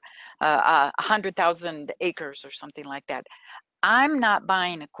 hectares or 100,000 acres or something like that, I'm not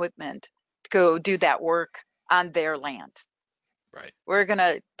buying equipment to go do that work on their land. Right. We're going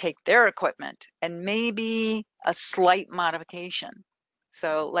to take their equipment and maybe a slight modification.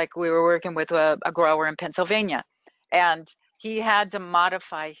 So like we were working with a grower in Pennsylvania, and he had to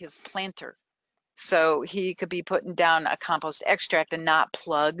modify his planter so he could be putting down a compost extract and not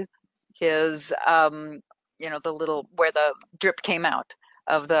plug his, the little where the drip came out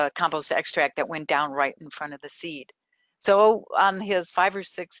of the compost extract that went down right in front of the seed. So on his 5 or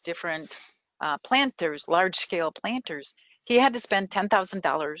 6 different planters, large scale planters, he had to spend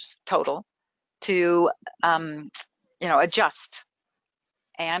 $10,000 total to adjust.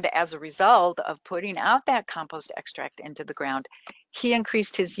 And as a result of putting out that compost extract into the ground, he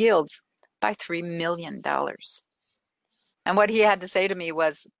increased his yields by $3 million. And what he had to say to me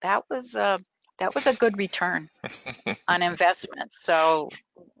was, that was a good return on investment. So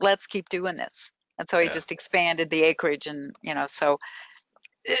let's keep doing this. And so he just expanded the acreage, and so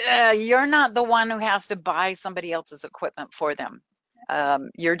you're not the one who has to buy somebody else's equipment for them.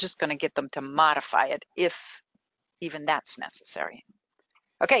 You're just going to get them to modify it if even that's necessary.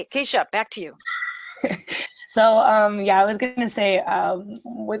 Okay, Keisha, back to you. So I was going to say,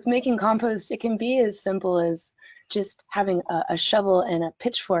 with making compost, it can be as simple as just having a shovel and a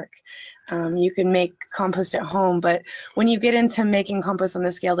pitchfork. You can make compost at home, but when you get into making compost on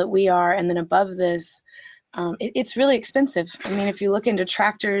the scale that we are, and then above this, it's really expensive. I mean, if you look into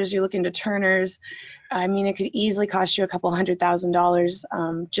tractors, you look into turners, I mean, it could easily cost you a couple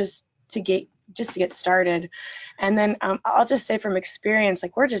 $100,000 just to get started. And then I'll just say from experience,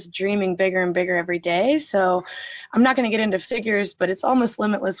 like, we're just dreaming bigger and bigger every day. So I'm not going to get into figures, but it's almost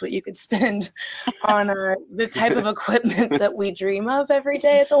limitless what you could spend on the type of equipment that we dream of every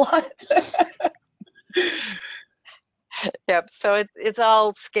day at the lot. Yep. So it's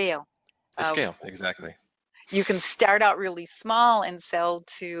all scale. Scale, exactly. You can start out really small and sell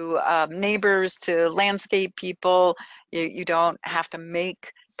to neighbors, to landscape people. You don't have to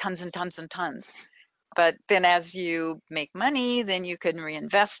make tons and tons and tons. But then as you make money, then you can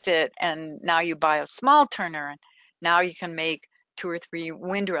reinvest it. And now you buy a small turner. And now you can make 2 or 3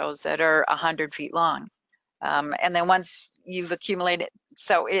 windrows that are 100 feet long. And then once you've accumulated,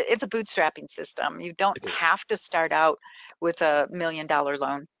 so it's a bootstrapping system. You don't have to start out with $1 million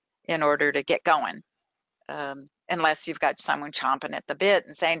loan in order to get going. Unless you've got someone chomping at the bit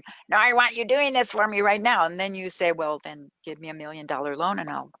and saying, no, I want you doing this for me right now. And then you say, well, then give me $1 million loan and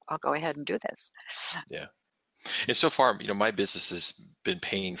I'll go ahead and do this. Yeah. And so far, my business has been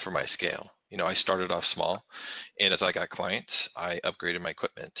paying for my scale. I started off small, and as I got clients, I upgraded my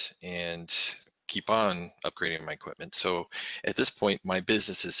equipment and keep on upgrading my equipment. So at this point, my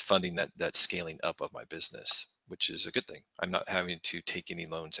business is funding that scaling up of my business, which is a good thing. I'm not having to take any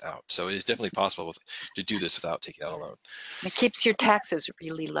loans out. So it is definitely possible to do this without taking out a loan. It keeps your taxes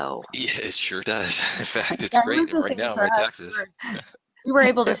really low. Yeah, it sure does. In fact, it's great. Right now, my taxes. We were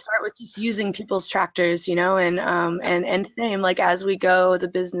able to start with just using people's tractors, and same, like, as we go, the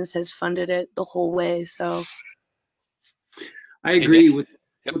business has funded it the whole way. So I agree with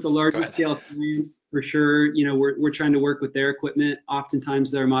the larger scale clients, for sure. We're trying to work with their equipment. Oftentimes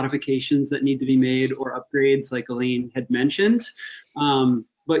there are modifications that need to be made or upgrades, like Elaine had mentioned.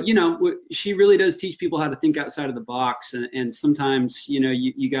 But she really does teach people how to think outside of the box, and sometimes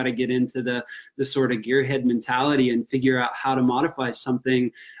you got to get into the sort of gearhead mentality and figure out how to modify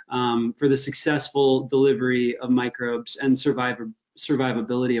something for the successful delivery of microbes and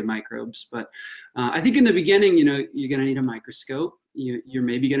survivability of microbes. But I think in the beginning, you're going to need a microscope. You're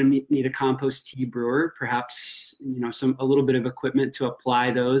maybe going to need a compost tea brewer, perhaps a little bit of equipment to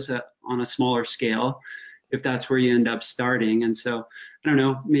apply those on a smaller scale, if that's where you end up starting. And so, I don't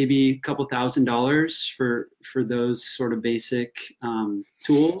know, maybe a couple $1,000s for those sort of basic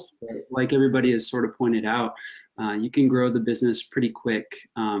tools. But like everybody has sort of pointed out, you can grow the business pretty quick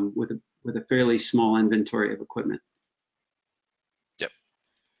with a fairly small inventory of equipment. Yep,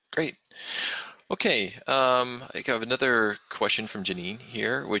 great. Okay, I have another question from Janine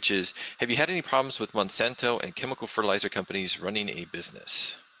here, which is, have you had any problems with Monsanto and chemical fertilizer companies running a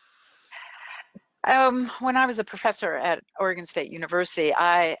business? When I was a professor at Oregon State University,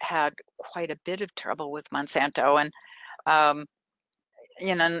 I had quite a bit of trouble with Monsanto, and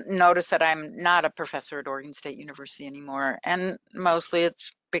notice that I'm not a professor at Oregon State University anymore, and mostly it's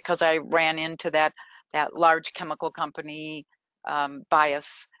because I ran into that large chemical company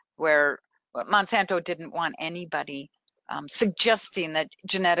bias, where Monsanto didn't want anybody suggesting that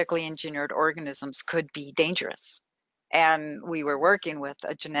genetically engineered organisms could be dangerous. And we were working with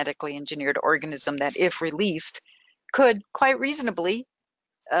a genetically engineered organism that, if released, could quite reasonably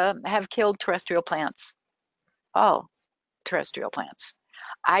have killed terrestrial plants, all terrestrial plants.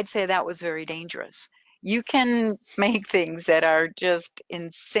 I'd say that was very dangerous. You can make things that are just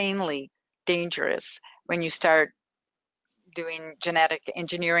insanely dangerous when you start doing genetic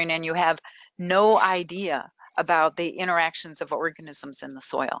engineering and you have no idea about the interactions of organisms in the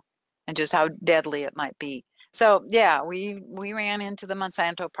soil and just how deadly it might be. So yeah, we ran into the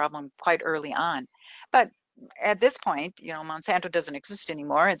Monsanto problem quite early on. But at this point, Monsanto doesn't exist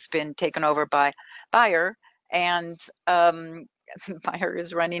anymore. It's been taken over by Bayer, And Meyer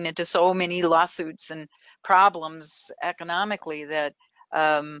is running into so many lawsuits and problems economically that,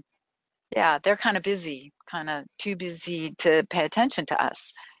 yeah, they're kind of busy, kind of too busy to pay attention to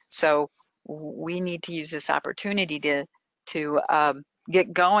us. So we need to use this opportunity to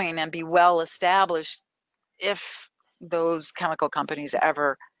get going and be well established if those chemical companies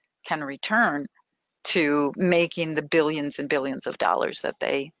ever can return to making the billions and billions of dollars that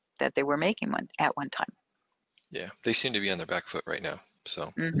they were making at one time. Yeah, they seem to be on their back foot right now.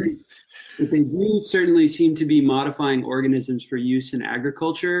 So, But they do certainly seem to be modifying organisms for use in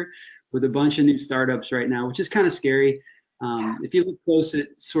agriculture with a bunch of new startups right now, which is kind of scary. If you look close at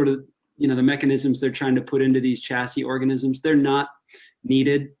sort of, the mechanisms they're trying to put into these chassis organisms, they're not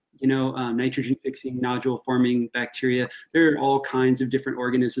needed. Nitrogen fixing, nodule forming bacteria. There are all kinds of different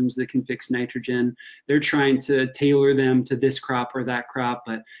organisms that can fix nitrogen. They're trying to tailor them to this crop or that crop,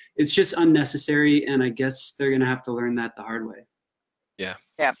 but it's just unnecessary. And I guess they're going to have to learn that the hard way. Yeah.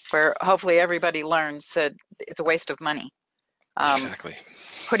 Yeah, where hopefully everybody learns that it's a waste of money. Exactly.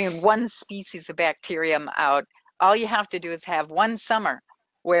 Putting one species of bacterium out, all you have to do is have one summer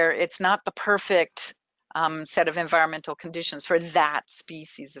where it's not the perfect set of environmental conditions for that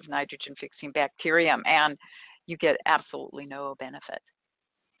species of nitrogen fixing bacterium, and you get absolutely no benefit.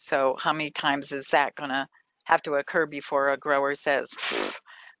 So how many times is that going to have to occur before a grower says,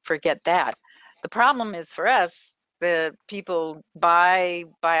 forget that? The problem is for us, the people buy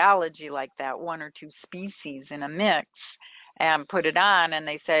biology like that, one or two species in a mix, and put it on, and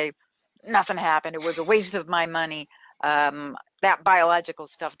they say, nothing happened. It was a waste of my money. That biological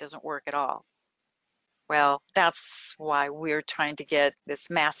stuff doesn't work at all. Well, that's why we're trying to get this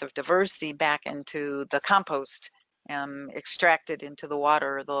massive diversity back into the compost, extracted into the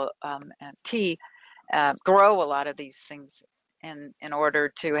water, and tea, grow a lot of these things in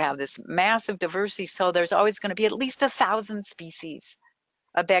order to have this massive diversity. So there's always going to be at least 1,000 species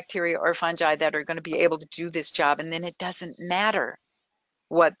of bacteria or fungi that are going to be able to do this job. And then it doesn't matter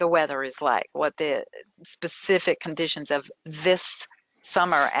what the weather is like, what the specific conditions of this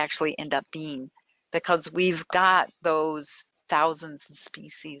summer actually end up being, because we've got those thousands of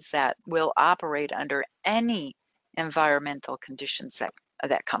species that will operate under any environmental conditions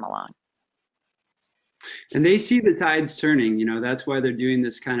that come along. And they see the tides turning, that's why they're doing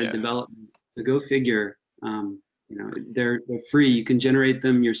this kind of development. So go figure, they're free. You can generate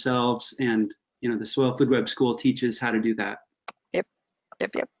them yourselves. And, the Soil Food Web School teaches how to do that.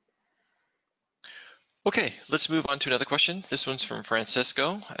 Yep. Okay, let's move on to another question. This one's from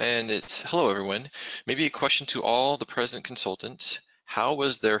Francisco, and it's, hello everyone. Maybe a question to all the present consultants. How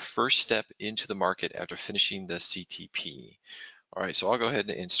was their first step into the market after finishing the CTP? All right, so I'll go ahead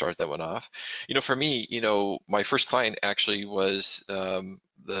and start that one off. For me, my first client actually was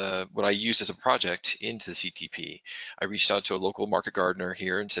what I used as a project into the CTP. I reached out to a local market gardener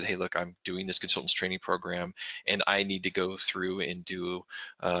here and said, hey, look, I'm doing this consultants training program and I need to go through and do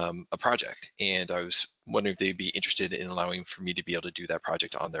a project. And I was wondering if they'd be interested in allowing for me to be able to do that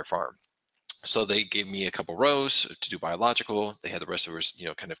project on their farm. So they gave me a couple rows to do biological. They had the rest of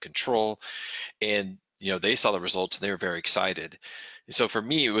it, kind of control. And they saw the results and they were very excited. So for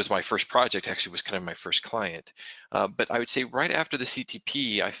me, it was my first project, actually was kind of my first client. But I would say right after the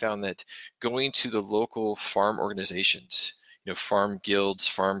CTP, I found that going to the local farm organizations, farm guilds,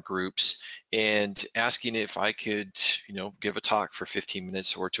 farm groups, and asking if I could, give a talk for 15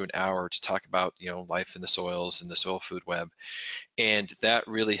 minutes or to an hour to talk about, life in the soils and the soil food web. And that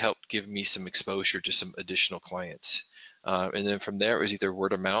really helped give me some exposure to some additional clients. And then from there, it was either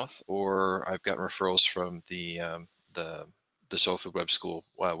word of mouth or I've gotten referrals from the Soil Food Web School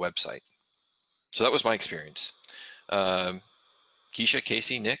website. So that was my experience. Keisha,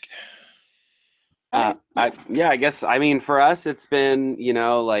 Casey, Nick? I guess, for us, it's been,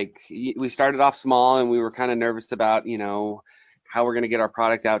 we started off small and we were kind of nervous about, how we're going to get our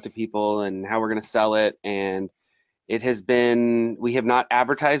product out to people and how we're going to sell it. And it has been, we have not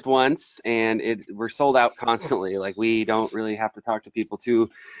advertised once, and we're sold out constantly. Like, we don't really have to talk to people to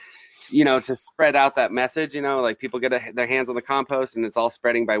spread out that message, people get their hands on the compost and it's all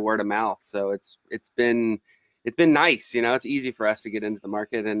spreading by word of mouth. So it's been nice, it's easy for us to get into the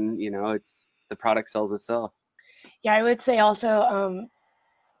market, and, the product sells itself. Yeah, I would say also,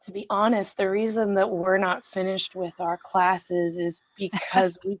 to be honest, the reason that we're not finished with our classes is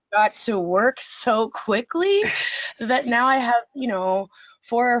because we got to work so quickly that now I have, 4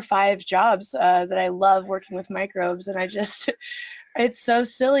 or 5 jobs that I love working with microbes, and it's so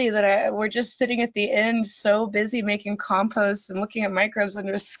silly that we're just sitting at the end so busy making compost and looking at microbes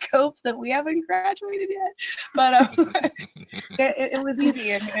under a scope that we haven't graduated yet. But it was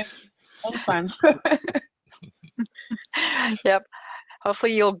easy and fun. Yep.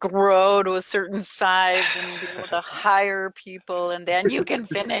 Hopefully you'll grow to a certain size and be able to hire people, and then you can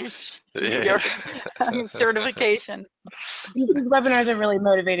finish your certification. These webinars are really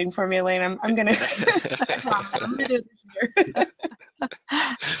motivating for me, Elaine. I'm gonna do it this year.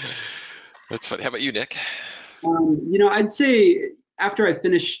 That's funny. How about you, Nick? I'd say after I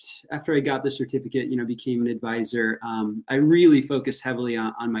got the certificate, became an advisor, I really focused heavily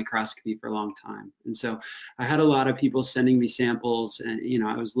on microscopy for a long time. And so I had a lot of people sending me samples, and,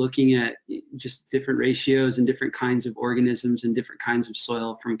 I was looking at just different ratios and different kinds of organisms and different kinds of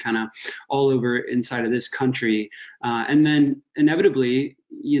soil from kind of all over inside of this country. And then inevitably,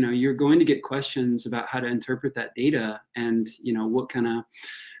 you're going to get questions about how to interpret that data and, what kind of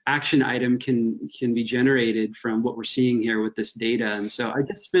action item can be generated from what we're seeing here with this data. And so I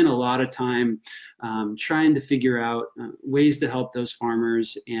just spent a lot of time trying to figure out ways to help those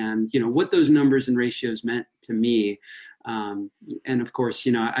farmers and, what those numbers and ratios meant to me. And of course,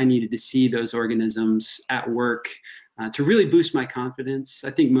 I needed to see those organisms at work to really boost my confidence. I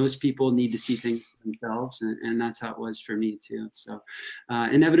think most people need to see things for themselves, and that's how it was for me too. So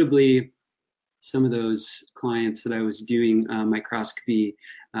inevitably, some of those clients that I was doing microscopy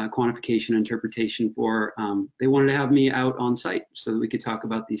quantification interpretation for, they wanted to have me out on site so that we could talk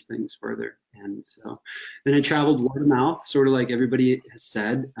about these things further. And so then I traveled word of mouth, sort of like everybody has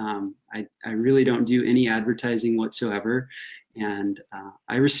said. I really don't do any advertising whatsoever. And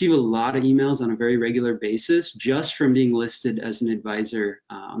I receive a lot of emails on a very regular basis just from being listed as an advisor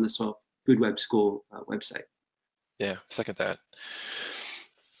on the Soil Food Web School website. Yeah, second that.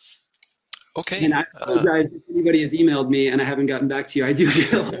 Okay. And I apologize if anybody has emailed me and I haven't gotten back to you. I do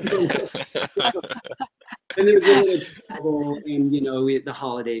get a little and there's a little trouble in, the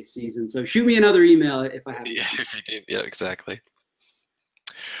holiday season. So shoot me another email if I haven't. Yeah, if you do. Yeah, exactly.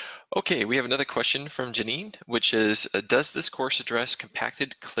 Okay, we have another question from Janine, which is, does this course address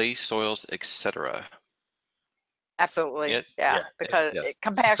compacted clay soils, etc.? Absolutely, yeah, because yes.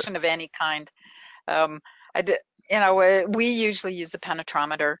 compaction of any kind. We usually use a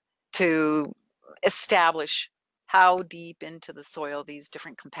penetrometer to establish how deep into the soil these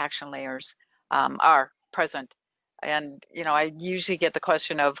different compaction layers are present. And, I usually get the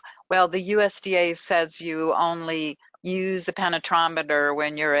question of, well, the USDA says you only use the penetrometer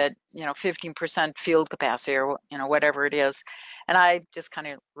when you're at, 15% field capacity or, whatever it is. And I just kind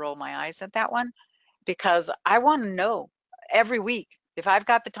of roll my eyes at that one because I want to know every week, if I've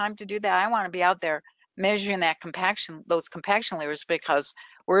got the time to do that, I want to be out there measuring those compaction layers, because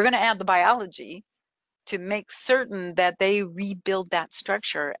we're going to add the biology to make certain that they rebuild that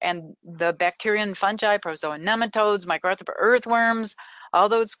structure. And the bacteria and fungi, protozoa and nematodes, microarthropod earthworms, all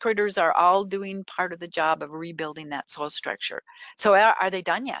those critters are all doing part of the job of rebuilding that soil structure. So are they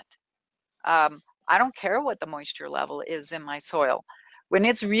done yet? I don't care what the moisture level is in my soil. When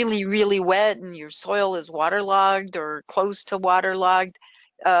it's really, really wet and your soil is waterlogged or close to waterlogged,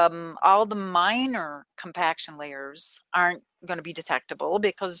 all the minor compaction layers aren't going to be detectable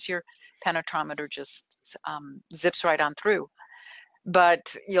because your penetrometer just zips right on through.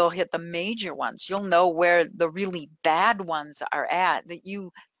 But you'll hit the major ones. You'll know where the really bad ones are at that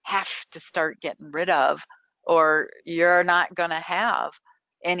you have to start getting rid of, or you're not going to have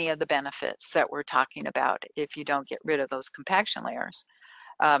any of the benefits that we're talking about if you don't get rid of those compaction layers.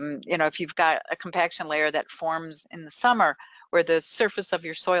 If you've got a compaction layer that forms in the summer where the surface of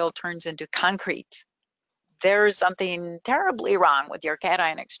your soil turns into concrete, there's something terribly wrong with your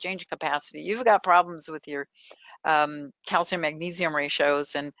cation exchange capacity. You've got problems with your calcium magnesium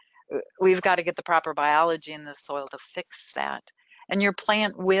ratios, and we've got to get the proper biology in the soil to fix that. And your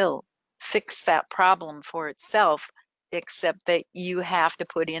plant will fix that problem for itself, except that you have to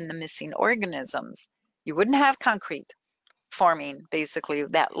put in the missing organisms. You wouldn't have concrete forming, basically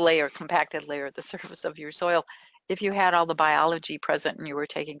that layer, compacted layer at the surface of your soil, if you had all the biology present and you were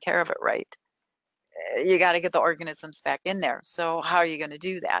taking care of it right. You got to get the organisms back in there. So how are you going to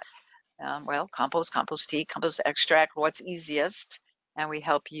do that? Well, compost, compost tea, compost extract, what's easiest, and we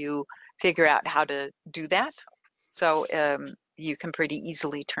help you figure out how to do that. So you can pretty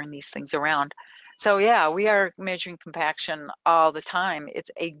easily turn these things around. So yeah, we are measuring compaction all the time.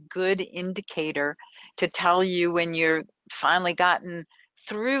 It's a good indicator to tell you when you're finally gotten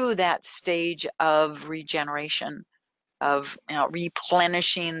through that stage of regeneration, of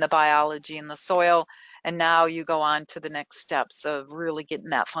replenishing the biology in the soil. And now you go on to the next steps of really getting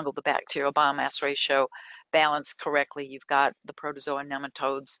that fungal to bacterial biomass ratio balanced correctly. You've got the protozoa and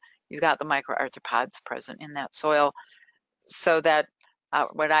nematodes, you've got the microarthropods present in that soil. So that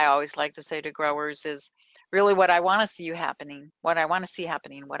what I always like to say to growers is, really what I want to see you happening, what I want to see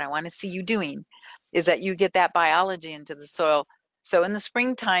happening, what I want to see you doing is that you get that biology into the soil. So in the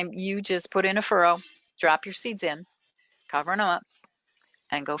springtime, you just put in a furrow, drop your seeds in, cover them up,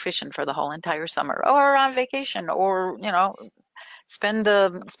 and go fishing for the whole entire summer, or on vacation, or spend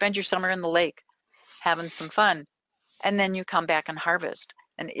your summer in the lake having some fun, and then you come back and harvest.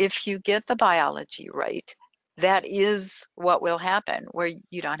 And if you get the biology right, that is what will happen, where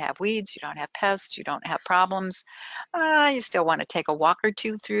you don't have weeds, you don't have pests, you don't have problems. You still want to take a walk or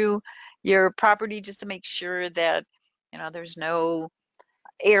two through your property just to make sure that there's no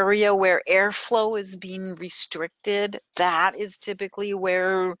area where airflow is being restricted. That is typically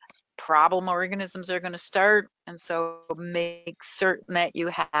where problem organisms are going to start. And so make certain that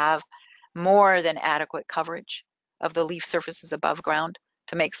you have more than adequate coverage of the leaf surfaces above ground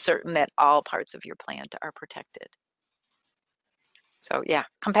to make certain that all parts of your plant are protected. So yeah,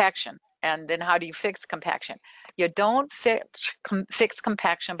 compaction. And then how do you fix compaction? You don't fix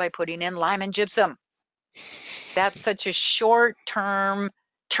compaction by putting in lime and gypsum. That's such a short-term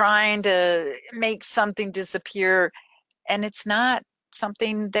trying to make something disappear, and it's not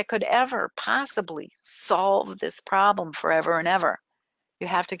something that could ever possibly solve this problem forever and ever. You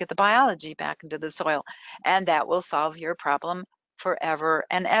have to get the biology back into the soil, and that will solve your problem forever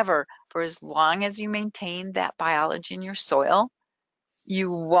and ever. For as long as you maintain that biology in your soil,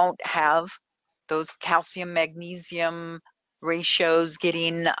 you won't have those calcium magnesium ratios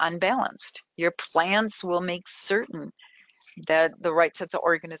getting unbalanced. Your plants will make certain that the right sets of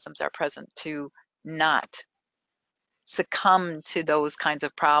organisms are present to not succumb to those kinds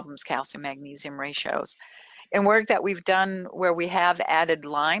of problems, calcium magnesium ratios. In work that we've done where we have added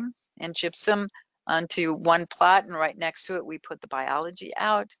lime and gypsum onto one plot, and right next to it we put the biology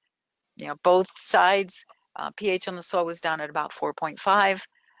out, both sides, pH on the soil was down at about 4.5.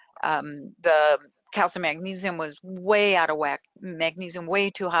 The calcium magnesium was way out of whack, magnesium way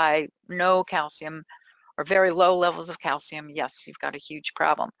too high, no calcium or very low levels of calcium. Yes, you've got a huge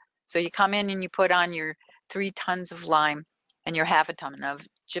problem. So you come in and you put on your 3 tons of lime and your half a ton of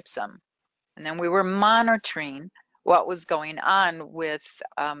gypsum. And then we were monitoring what was going on with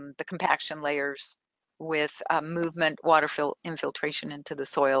the compaction layers, with movement, water infiltration into the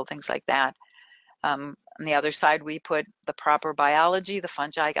soil, things like that. On the other side, we put the proper biology. The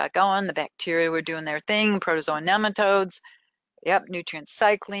fungi got going. The bacteria were doing their thing. Protozoa nematodes. Yep, nutrient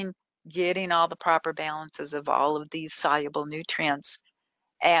cycling, getting all the proper balances of all of these soluble nutrients.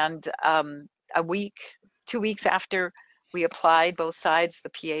 And a week, 2 weeks after we applied both sides, the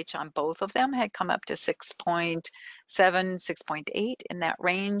pH on both of them had come up to 6.7, 6.8 in that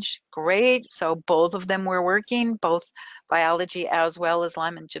range. Great. So both of them were working, both biology as well as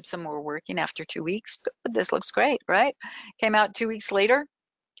lime and gypsum were working after 2 weeks. This looks great, right? Came out 2 weeks later.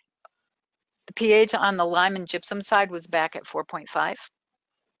 The pH on the lime and gypsum side was back at 4.5.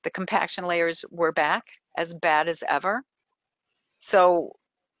 The compaction layers were back as bad as ever. So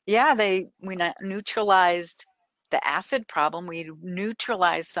yeah, we neutralized the acid problem. We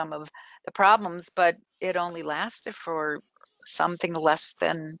neutralized some of the problems, but it only lasted for something less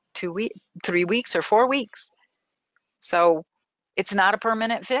than 3 weeks or 4 weeks. So it's not a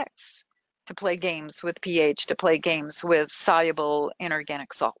permanent fix to play games with pH, to play games with soluble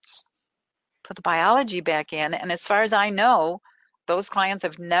inorganic salts. Put the biology back in, and as far as I know, those clients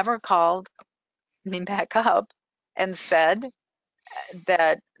have never called me back up and said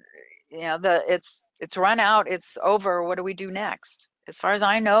that it's run out, it's over, what do we do next? As far as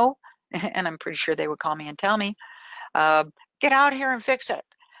I know, and I'm pretty sure they would call me and tell me, get out here and fix it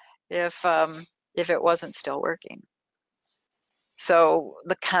if it wasn't still working. So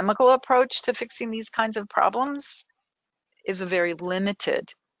the chemical approach to fixing these kinds of problems is a very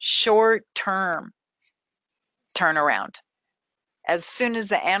limited, short-term turnaround. As soon as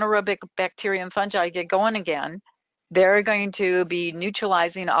the anaerobic bacteria and fungi get going again, they're going to be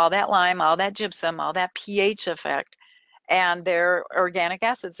neutralizing all that lime, all that gypsum, all that pH effect, and their organic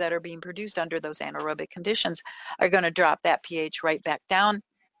acids that are being produced under those anaerobic conditions are going to drop that pH right back down,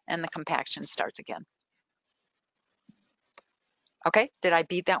 and the compaction starts again. Okay, did I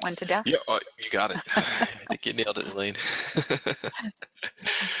beat that one to death? Yeah, you got it. I think you nailed it, Elaine.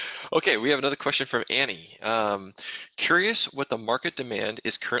 Okay, we have another question from Annie. Curious what the market demand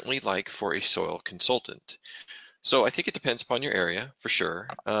is currently like for a soil consultant. So I think it depends upon your area, for sure.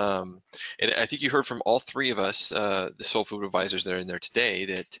 And I think you heard from all 3 of us, the soil food advisors that are in there today,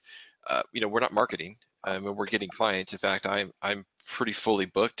 that we're not marketing. I mean, we're getting clients. In fact, I'm pretty fully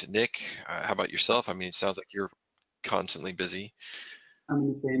booked. Nick, how about yourself? I mean, it sounds like you're constantly busy. I'm in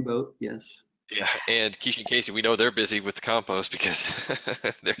the same boat, yes. Yeah, and Keisha and Casey, we know they're busy with the compost because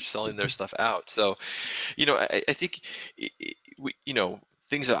they're selling their stuff out. So, I think,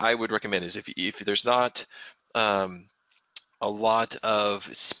 things that I would recommend is if there's not um, a lot of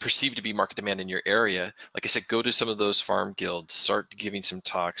perceived to be market demand in your area, like I said, go to some of those farm guilds, start giving some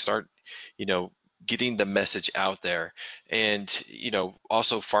talks, start, getting the message out there. And,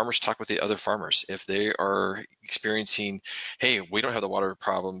 also farmers talk with the other farmers. If they are experiencing, hey, we don't have the water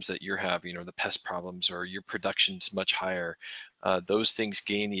problems that you're having or the pest problems or your production's much higher, those things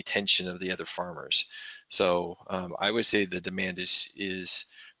gain the attention of the other farmers. So I would say the demand is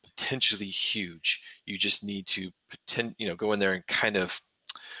potentially huge. You just need to go in there and kind of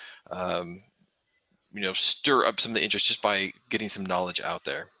stir up some of the interest just by getting some knowledge out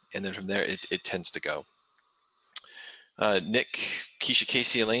there, and then from there it tends to go. Nick, Keisha,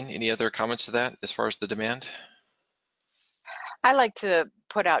 Casey, Elaine, any other comments to that as far as the demand? I like to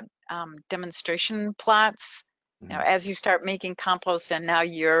put out demonstration plots. As you start making compost and now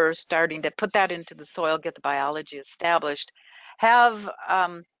you're starting to put that into the soil, get the biology established, have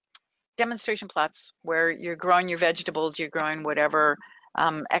demonstration plots where you're growing your vegetables, you're growing whatever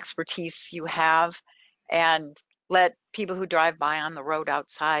expertise you have, and let people who drive by on the road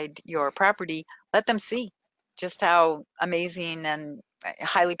outside your property, let them see just how amazing and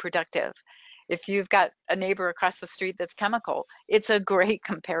highly productive. If you've got a neighbor across the street that's chemical, it's a great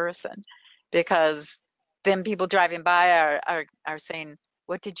comparison, because then people driving by are saying,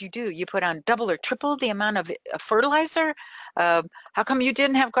 what did you do? You put on double or triple the amount of fertilizer? How come you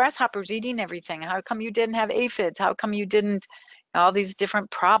didn't have grasshoppers eating everything? How come you didn't have aphids? How come you didn't, all these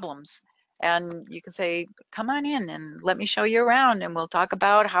different problems? And you can say, come on in and let me show you around, and we'll talk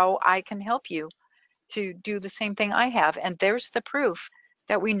about how I can help you to do the same thing I have. And there's the proof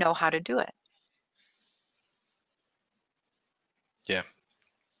that we know how to do it. Yeah.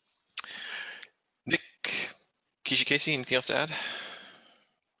 Nick, Keisha, Casey, anything else to add?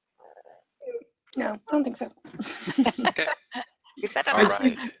 No, I don't think so. Okay. You said that All right.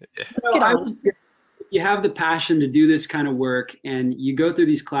 right. I would say if you have the passion to do this kind of work and you go through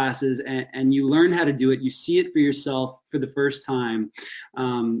these classes and you learn how to do it, you see it for yourself for the first time,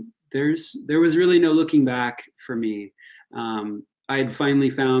 there was really no looking back for me. I had finally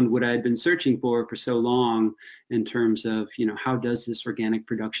found what I had been searching for so long in terms of, how does this organic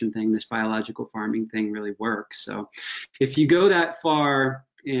production thing, this biological farming thing really work? So if you go that far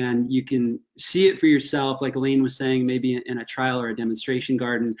and you can see it for yourself, like Elaine was saying, maybe in a trial or a demonstration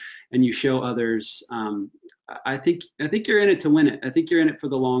garden, and you show others, I think you're in it to win it. I think you're in it for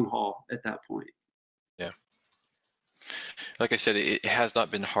the long haul at that point. Yeah. Like I said, it has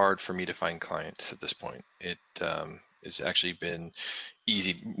not been hard for me to find clients at this point. It's actually been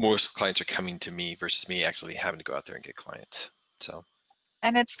easy. Most clients are coming to me versus me actually having to go out there and get clients. So,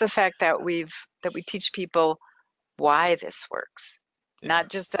 and it's the fact that we teach people why this works, not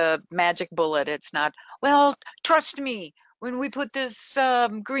just a magic bullet. It's not, well, trust me, when we put this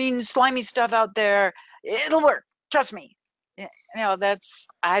green slimy stuff out there, it'll work. Trust me.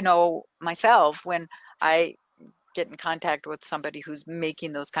 I know myself when I get in contact with somebody who's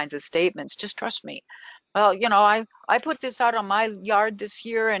making those kinds of statements, just trust me. Well, I put this out on my yard this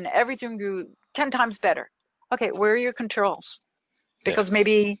year and everything grew 10 times better. Okay, where are your controls? Because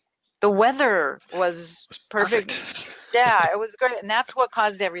maybe the weather was perfect. Yeah, it was great. And that's what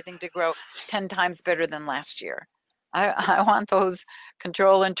caused everything to grow 10 times better than last year. I want those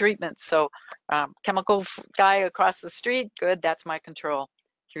control and treatments. So chemical guy across the street, good, that's my control.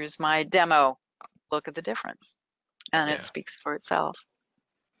 Here's my demo. Look at the difference. And it speaks for itself.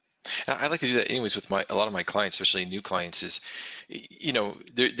 I like to do that anyways with a lot of my clients, especially new clients, is,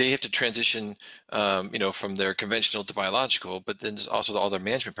 they have to transition, from their conventional to biological, but then there's also all their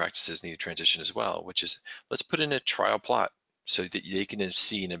management practices need to transition as well, which is, let's put in a trial plot so that they can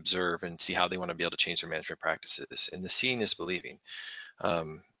see and observe and see how they want to be able to change their management practices. And the seeing is believing.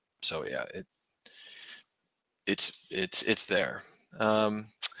 So yeah, it's there.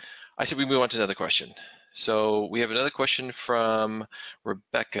 I said we move on to another question. So we have another question from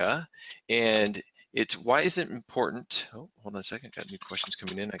Rebecca, and it's, why is it important? Oh, hold on a second. Got new questions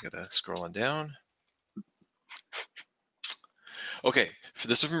coming in. I gotta scroll on down. Okay, for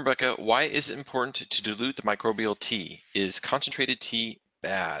this one from Rebecca, why is it important to dilute the microbial tea? Is concentrated tea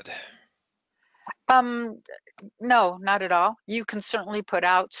bad? No, not at all. You can certainly put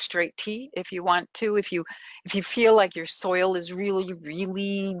out straight tea if you want to. If you feel like your soil is really,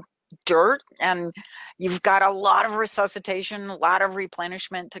 really dirt and you've got a lot of resuscitation, a lot of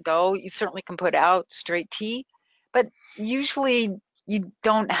replenishment to go, you certainly can put out straight tea. But usually you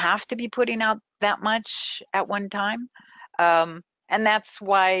don't have to be putting out that much at one time. And that's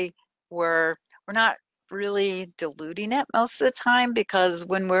why we're not really diluting it most of the time, because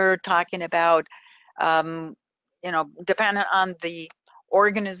when we're talking about, dependent on the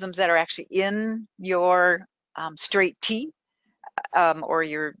organisms that are actually in your straight tea or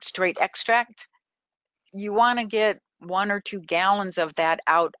your straight extract, you want to get 1 or 2 gallons of that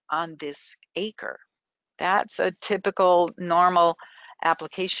out on this acre. That's a typical normal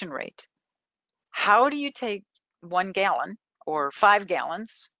application rate. How do you take 1 gallon or 5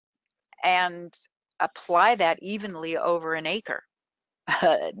 gallons and apply that evenly over an acre?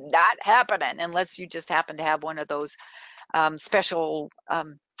 Not happening unless you just happen to have one of those special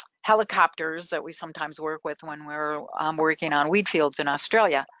helicopters that we sometimes work with when we're working on wheat fields in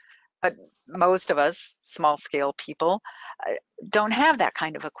Australia. But most of us, small scale people, don't have that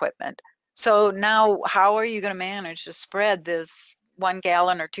kind of equipment. So now how are you going to manage to spread this 1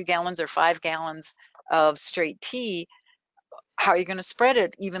 gallon or 2 gallons or 5 gallons of straight tea? How are you going to spread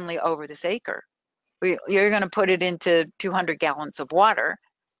it evenly over this acre? You're going to put it into 200 gallons of water.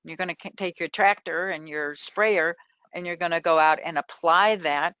 You're going to take your tractor and your sprayer, and you're going to go out and apply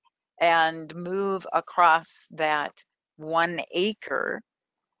that and move across that 1 acre,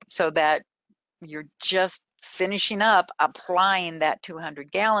 so that you're just finishing up applying that 200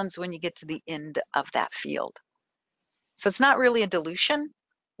 gallons when you get to the end of that field. So it's not really a dilution.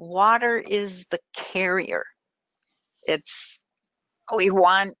 Water is the carrier. We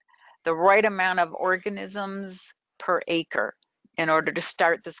want the right amount of organisms per acre in order to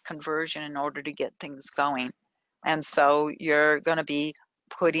start this conversion, in order to get things going. And so you're going to be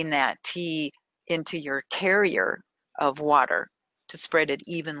putting that tea into your carrier of water to spread it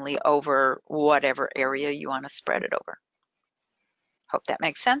evenly over whatever area you want to spread it over. Hope that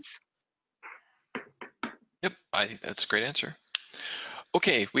makes sense. Yep, I think that's a great answer.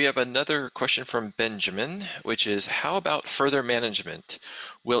 Okay, we have another question from Benjamin, which is, how about further management?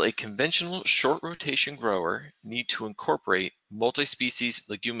 Will a conventional short rotation grower need to incorporate multi-species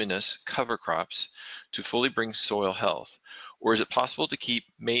leguminous cover crops to fully bring soil health? Or is it possible to keep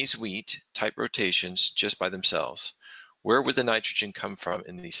maize wheat type rotations just by themselves? Where would the nitrogen come from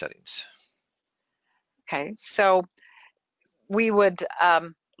in these settings? Okay, so we would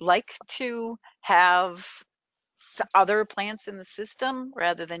like to have other plants in the system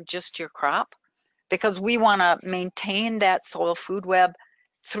rather than just your crop, because we want to maintain that soil food web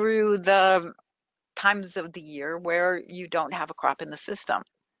through the times of the year where you don't have a crop in the system.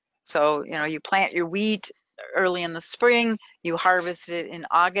 So, you plant your wheat early in the spring, you harvest it in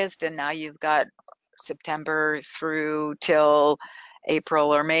August, and now you've got September through till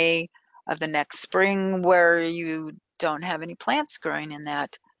April or May of the next spring where you don't have any plants growing in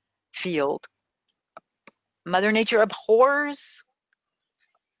that field. Mother Nature abhors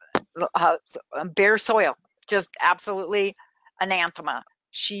bare soil, just absolutely anathema.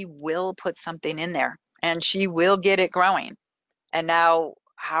 She will put something in there and she will get it growing. And now,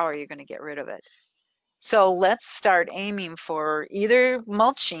 how are you going to get rid of it? So let's start aiming for either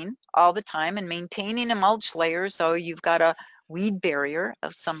mulching all the time and maintaining a mulch layer so you've got a weed barrier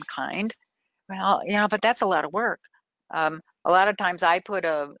of some kind. Well, but that's a lot of work. A lot of times I put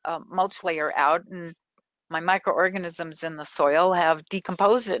a mulch layer out and my microorganisms in the soil have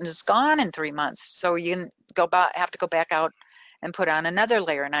decomposed it and it's gone in 3 months. So you have to go back out and put on another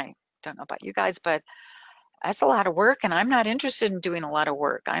layer. And I don't know about you guys, but that's a lot of work, and I'm not interested in doing a lot of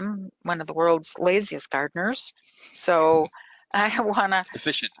work. I'm one of the world's laziest gardeners, so I want to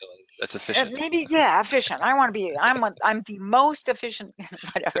efficient. That's efficient. Maybe, yeah, efficient. I'm the most efficient,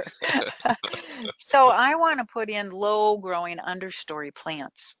 whatever. So I want to put in low-growing understory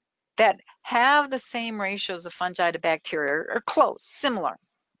plants that have the same ratios of fungi to bacteria, or close, similar,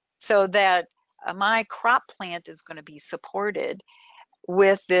 so that my crop plant is going to be supported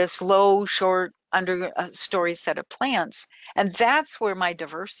with this low, short, understory set of plants. And that's where my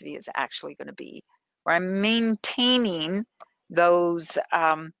diversity is actually going to be, where I'm maintaining those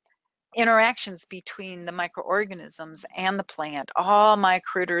interactions between the microorganisms and the plant. All my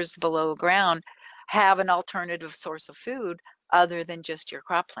critters below ground have an alternative source of food other than just your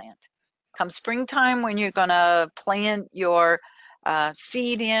crop plant. Come springtime, when you're going to plant your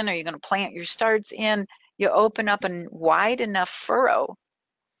seed in, or you're going to plant your starts in, you open up a wide enough furrow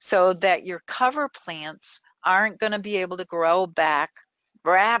so that your cover plants aren't going to be able to grow back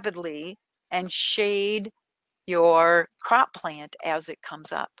rapidly and shade your crop plant as it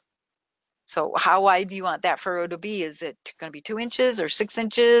comes up. So how wide do you want that furrow to be? Is it going to be 2 inches or 6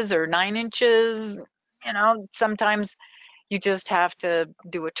 inches or 9 inches? Sometimes you just have to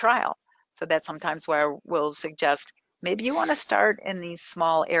do a trial. So that's sometimes where we'll suggest maybe you want to start in these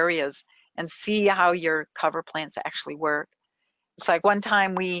small areas and see how your cover plants actually work. It's like one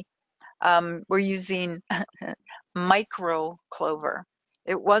time we we're using micro clover.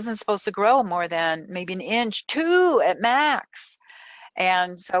 It wasn't supposed to grow more than maybe an inch, 2 at max.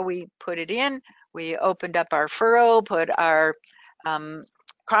 And so we put it in, we opened up our furrow, put our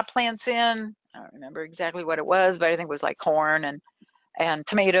crop plants in. I don't remember exactly what it was, but I think it was like corn and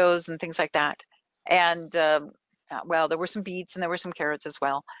tomatoes and things like that. And well, there were some beets and there were some carrots as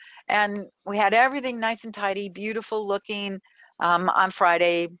well. And we had everything nice and tidy, beautiful looking on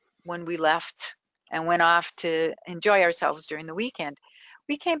Friday when we left and went off to enjoy ourselves during the weekend.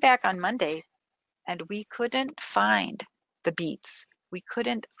 We came back on Monday and we couldn't find the beets. We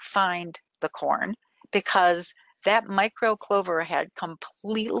couldn't find the corn because that micro clover had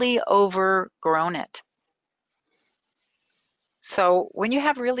completely overgrown it. So when you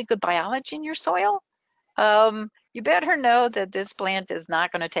have really good biology in your soil, you better know that this plant is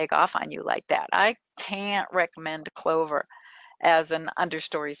not going to take off on you like that. I can't recommend clover as an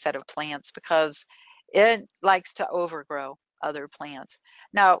understory set of plants because it likes to overgrow other plants.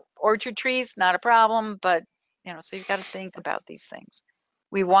 Now, orchard trees, not a problem, but so you've got to think about these things.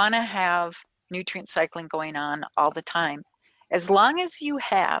 We want to have nutrient cycling going on all the time. As long as you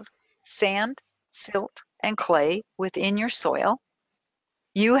have sand, silt, and clay within your soil,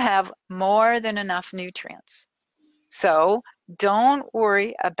 you have more than enough nutrients. So don't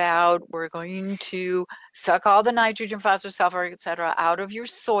worry about we're going to suck all the nitrogen, phosphorus, sulfur, etc. out of your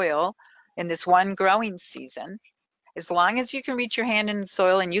soil in this one growing season. As long as you can reach your hand in the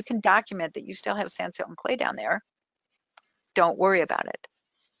soil and you can document that you still have sand, silt, and clay down there, don't worry about it.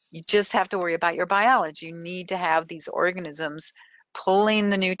 You just have to worry about your biology. You need to have these organisms pulling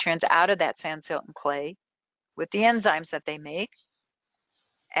the nutrients out of that sand, silt, and clay with the enzymes that they make,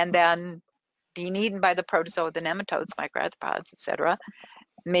 and then being eaten by the protozoa, the nematodes, microarthropods, etc.,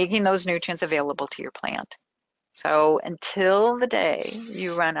 making those nutrients available to your plant. So until the day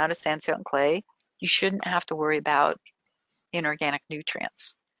you run out of sand, silt, and clay, you shouldn't have to worry about inorganic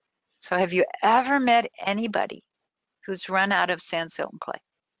nutrients. So have you ever met anybody who's run out of sand, silt, and clay?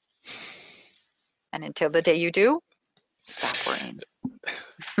 And until the day you do, stop worrying.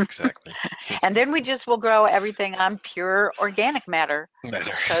 Exactly. And then we just will grow everything on pure organic matter.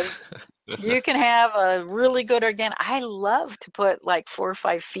 Because you can have a really good organic. I love to put like 4 or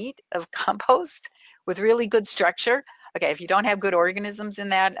 5 feet of compost with really good structure. Okay, if you don't have good organisms in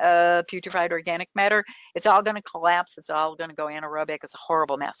that putrefied organic matter, it's all going to collapse. It's all going to go anaerobic. It's a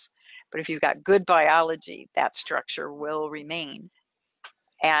horrible mess. But if you've got good biology, that structure will remain.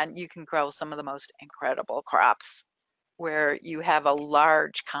 And you can grow some of the most incredible crops where you have a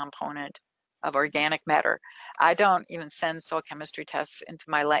large component of organic matter. I don't even send soil chemistry tests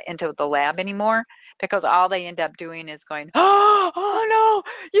into the lab anymore because all they end up doing is going, oh no,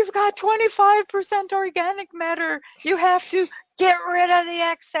 you've got 25% organic matter. You have to get rid of the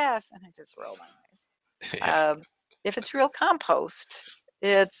excess. And I just roll my eyes. Yeah. If it's real compost,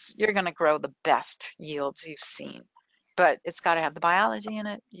 you're going to grow the best yields you've seen. But it's got to have the biology in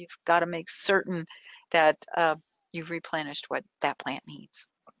it. You've got to make certain that you've replenished what that plant needs.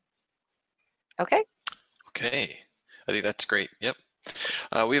 Okay? Okay. I think that's great. Yep.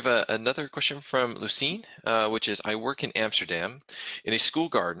 We have another question from Lucine, which is, I work in Amsterdam in a school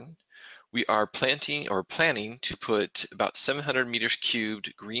garden. We are planning to put about 700 meters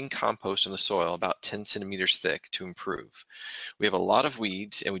cubed green compost in the soil, about 10 centimeters thick, to improve. We have a lot of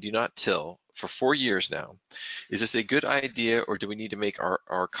weeds and we do not till for 4 years now. Is this a good idea or do we need to make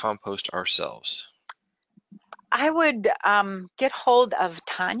our compost ourselves? I would get hold of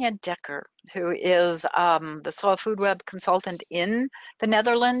Tanya Decker, who is the Soil Food Web consultant in the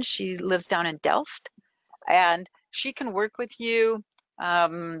Netherlands. She lives down in Delft, and she can work with you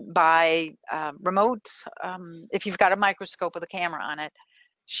by remote. If you've got a microscope with a camera on it,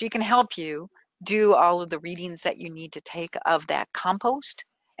 she can help you do all of the readings that you need to take of that compost.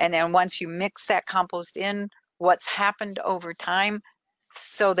 And then once you mix that compost in, what's happened over time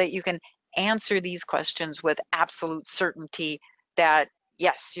so that you can answer these questions with absolute certainty that,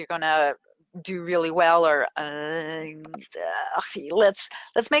 yes, you're going to do really well, or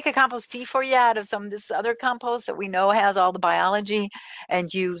let's make a compost tea for you out of some of this other compost that we know has all the biology,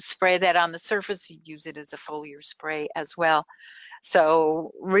 and you spray that on the surface. You use it as a foliar spray as well.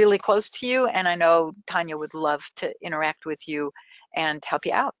 So really close to you, and I know Tanya would love to interact with you and help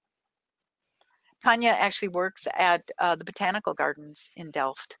you out. Tanya actually works at the botanical gardens in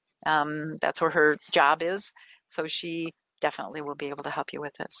Delft. That's where her job is, so she definitely will be able to help you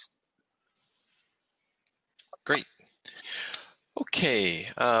with this. Great. Okay,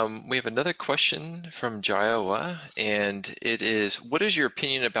 we have another question from Jaiowa, and it is, what is your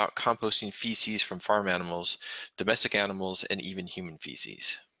opinion about composting feces from farm animals, domestic animals, and even human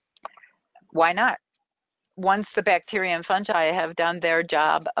feces? why not? Once the bacteria and fungi have done their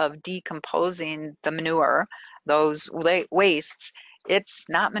job of decomposing the manure, those wastes, it's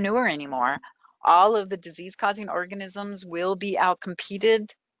not manure anymore. All of the disease-causing organisms will be outcompeted.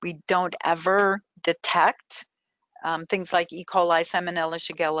 We don't ever detect things like E. coli, Salmonella,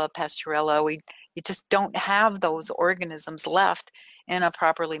 Shigella, Pasteurella. You just don't have those organisms left in a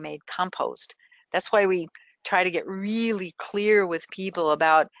properly made compost. That's why we try to get really clear with people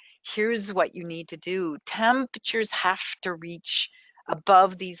about, here's what you need to do. Temperatures have to reach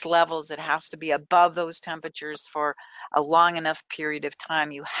above these levels. It has to be above those temperatures for a long enough period of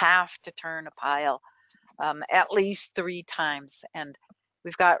time. You have to turn a pile at least 3 times. And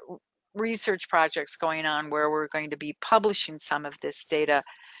we've got research projects going on where we're going to be publishing some of this data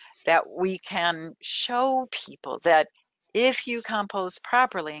that we can show people that if you compost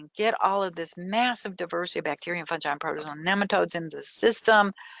properly and get all of this massive diversity of bacteria and fungi and protozoa and nematodes in the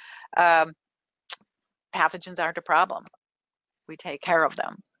system, pathogens aren't a problem. We take care of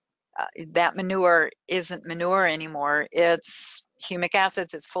them. That manure isn't manure anymore. It's humic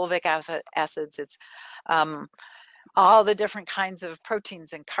acids, it's fulvic acids, it's all the different kinds of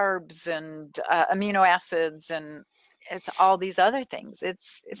proteins and carbs and amino acids, and it's all these other things.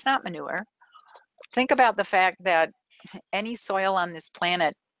 It's not manure. Think about the fact that any soil on this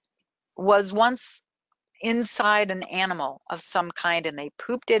planet was once inside an animal of some kind, and they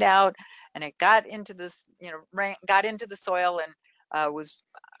pooped it out, and it got into this, got into the soil and was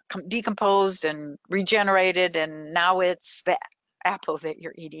decomposed and regenerated, and now it's the apple that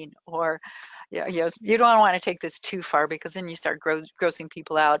you're eating. Or you don't want to take this too far, because then you start grossing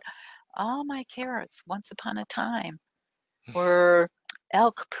people out. Oh, my carrots, once upon a time, were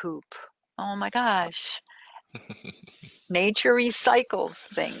elk poop. Oh my gosh. Nature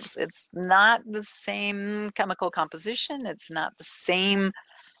recycles things. It's not the same chemical composition. It's not the same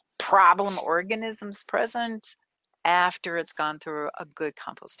problem organisms present after it's gone through a good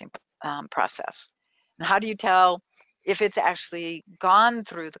composting process. And how do you tell if it's actually gone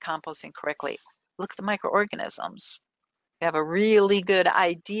through the composting correctly? Look at the microorganisms. You have a really good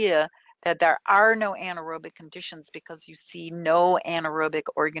idea that there are no anaerobic conditions because you see no anaerobic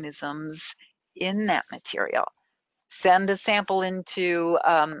organisms in that material. Send a sample into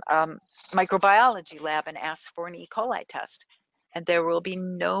microbiology lab and ask for an E. coli test, and there will be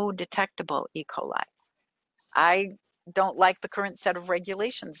no detectable E. coli. I don't like the current set of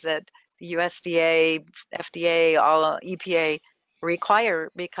regulations that the USDA, FDA, all EPA require,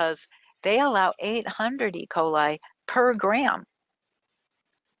 because they allow 800 E. coli per gram.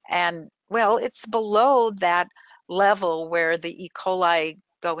 And well, it's below that level where the E. coli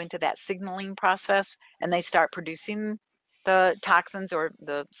go into that signaling process and they start producing the toxins, or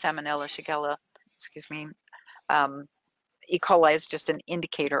the Salmonella, Shigella, E. coli is just an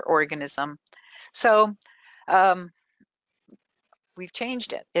indicator organism. So we've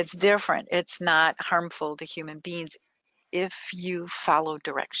changed it. It's different. It's not harmful to human beings if you follow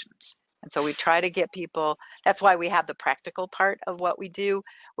directions. And so we try to get people, that's why we have the practical part of what we do,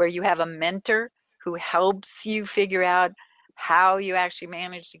 where you have a mentor who helps you figure out how you actually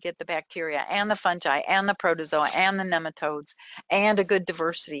manage to get the bacteria and the fungi and the protozoa and the nematodes and a good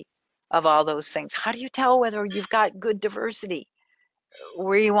diversity of all those things. How do you tell whether you've got good diversity?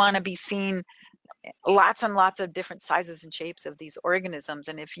 We want to be seeing lots and lots of different sizes and shapes of these organisms.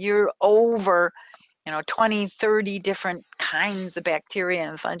 And if you're over 20, 30 different kinds of bacteria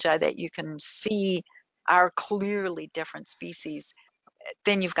and fungi that you can see are clearly different species,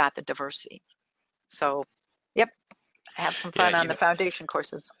 then you've got the diversity. So, yep, have some fun on the foundation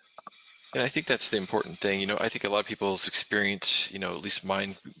courses. And I think that's the important thing. I think a lot of people's experience, at least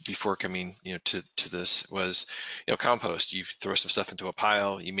mine before coming, to this was, compost. You throw some stuff into a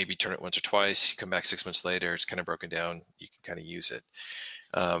pile, you maybe turn it once or twice, you come back 6 months later, it's kind of broken down, you can kind of use it.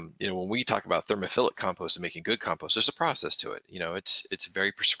 When we talk about thermophilic compost and making good compost, there's a process to it. It's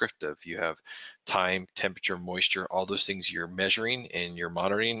very prescriptive. You have time, temperature, moisture, all those things you're measuring and you're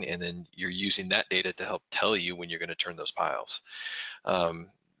monitoring, and then you're using that data to help tell you when you're going to turn those piles.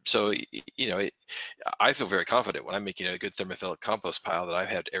 So, I feel very confident when I'm making a good thermophilic compost pile that I've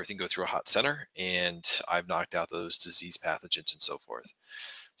had everything go through a hot center and I've knocked out those disease pathogens and so forth.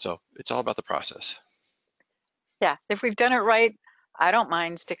 So it's all about the process. Yeah, if we've done it right, I don't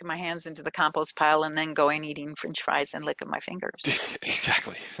mind sticking my hands into the compost pile and then going eating French fries and licking my fingers.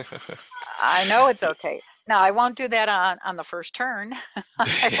 Exactly. I know it's okay. Now, I won't do that on the first turn.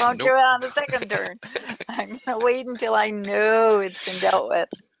 I won't do it on the second turn. I'm going to wait until I know it's been dealt with.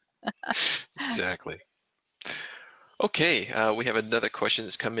 Exactly. Okay, we have another question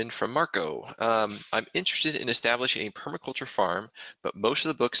that's come in from Marco. I'm interested in establishing a permaculture farm, but most of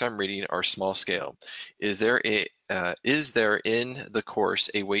the books I'm reading are small scale. Is there in the course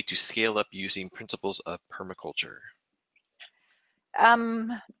a way to scale up using principles of permaculture?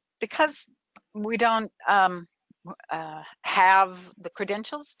 Because we don't have the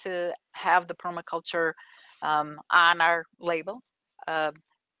credentials to have the permaculture on our label,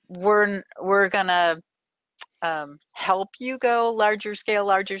 we're gonna help you go larger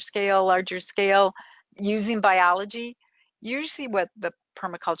scale using biology. Usually what the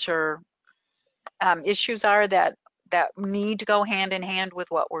permaculture issues are that need to go hand in hand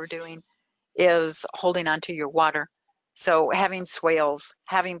with what we're doing is holding onto your water. So having swales,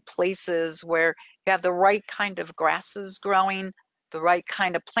 having places where you have the right kind of grasses growing, the right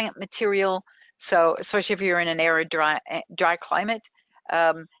kind of plant material. So especially if you're in an arid, dry climate,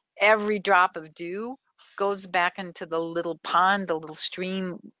 every drop of dew goes back into the little pond, the little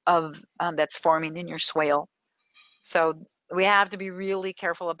stream of that's forming in your swale. So we have to be really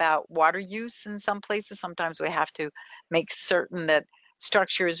careful about water use in some places. Sometimes we have to make certain that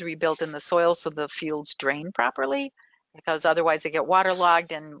structure is rebuilt in the soil so the fields drain properly, because otherwise they get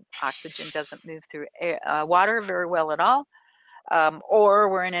waterlogged and oxygen doesn't move through water very well at all. Or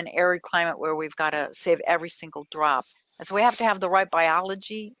we're in an arid climate where we've got to save every single drop. And so we have to have the right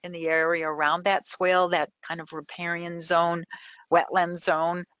biology in the area around that swale, that kind of riparian zone, wetland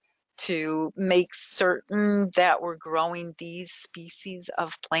zone, to make certain that we're growing these species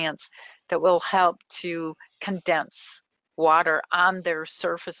of plants that will help to condense water on their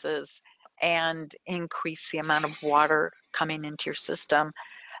surfaces and increase the amount of water coming into your system.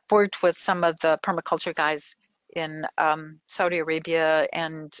 I've worked with some of the permaculture guys in Saudi Arabia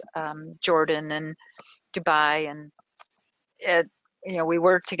and Jordan and Dubai, and we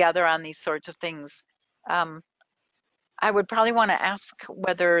work together on these sorts of things. I would probably want to ask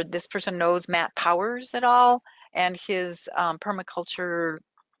whether this person knows Matt Powers at all and his permaculture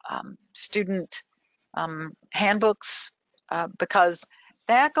student handbooks, because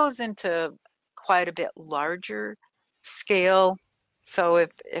that goes into quite a bit larger scale. So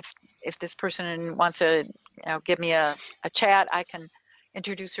if this person wants to give me a chat, I can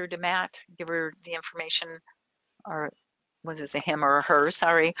introduce her to Matt, give her the information, or was this a him or a her?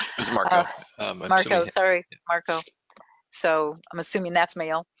 Sorry. It was Marco. Marco, sorry, Marco. So I'm assuming that's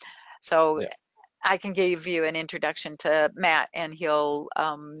male. So yeah. I can give you an introduction to Matt, and he'll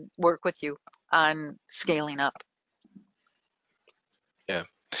work with you on scaling up. Yeah.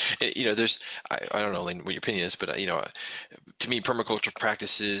 There's, I don't know, Elaine, what your opinion is, but, to me, permaculture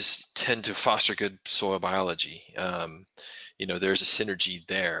practices tend to foster good soil biology. There's a synergy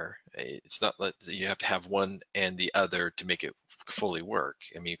there. It's not that you have to have one and the other to make it fully work.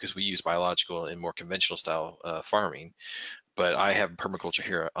 I mean, because we use biological and more conventional style farming, but I have permaculture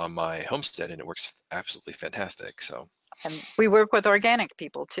here on my homestead and it works absolutely fantastic. So. And we work with organic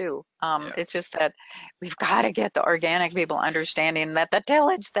people too. It's just that we've got to get the organic people understanding that the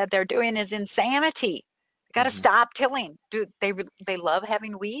tillage that they're doing is insanity. You got to stop tilling. Dude, they love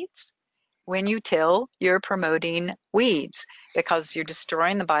having weeds. When you till, you're promoting weeds because you're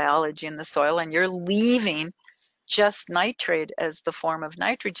destroying the biology in the soil and you're leaving just nitrate as the form of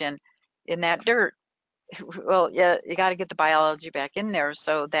nitrogen in that dirt. Well, yeah, you got to get the biology back in there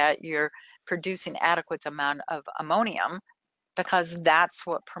so that you're producing adequate amount of ammonium, because that's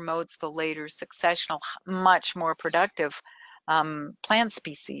what promotes the later successional, much more productive plant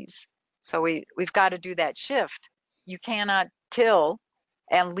species. So we've got to do that shift. You cannot till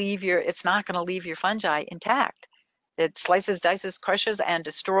and it's not going to leave your fungi intact. It slices, dices, crushes, and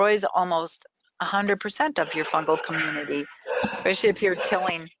destroys almost 100% of your fungal community, especially if you're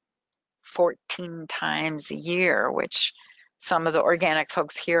tilling 14 times a year, which some of the organic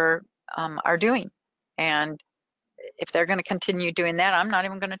folks here are doing. And if they're going to continue doing that, I'm not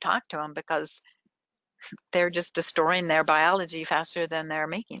even going to talk to them because they're just destroying their biology faster than they're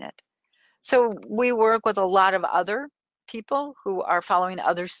making it. So we work with a lot of other people who are following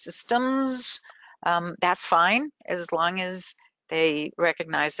other systems. That's fine, as long as they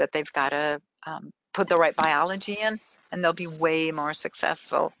recognize that they've got to put the right biology in, and they'll be way more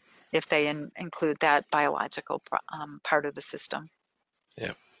successful if they include that biological part of the system.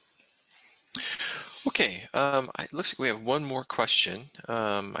 Yeah. Okay. It looks like we have one more question.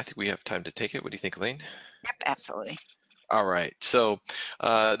 I think we have time to take it. What do you think, Elaine? Yep, absolutely. All right. So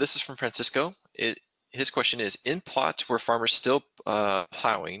this is from Francisco. His question is, in plots where farmers still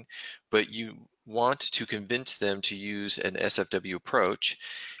plowing, but you want to convince them to use an SFW approach,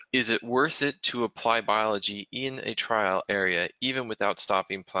 is it worth it to apply biology in a trial area even without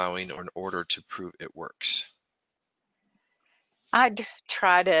stopping plowing in order to prove it works? I'd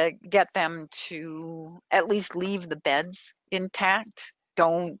try to get them to at least leave the beds intact.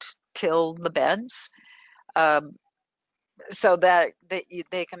 Don't till the beds, so that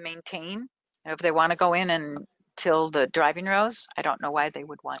they can maintain. If they want to go in and till the driving rows, I don't know why they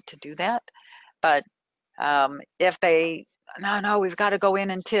would want to do that. But if they, no, we've got to go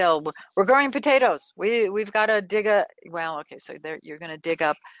in and till. We're growing potatoes. We've got to dig a, well, okay, so there you're going to dig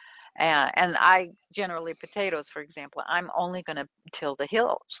up. And I generally, potatoes, for example, I'm only going to till the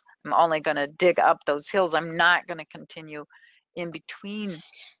hills. I'm only going to dig up those hills. I'm not going to continue in between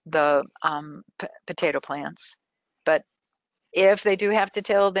the potato plants. But if they do have to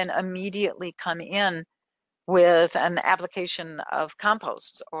till, then immediately come in with an application of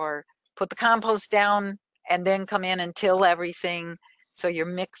compost, or put the compost down and then come in and till everything. So you're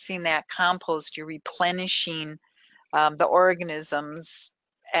mixing that compost, you're replenishing the organisms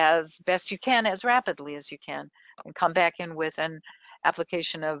as best you can, as rapidly as you can, and come back in with an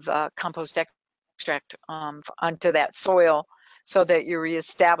application of compost extract onto that soil, so that you're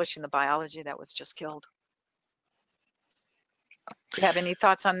reestablishing the biology that was just killed. Do you have any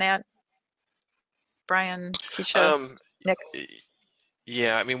thoughts on that, Brian, Keisha, Nick?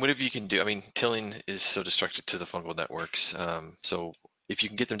 Yeah, I mean, whatever you can do. I mean, tilling is so destructive to the fungal networks. So if you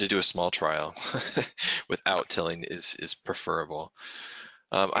can get them to do a small trial without tilling is preferable.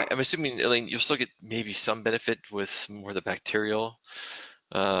 I'm assuming, Elaine, you'll still get maybe some benefit with more of the bacterial,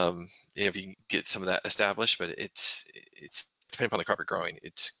 if you get some of that established, but it's depending upon the crop you're growing,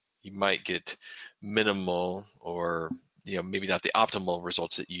 you might get minimal, or maybe not the optimal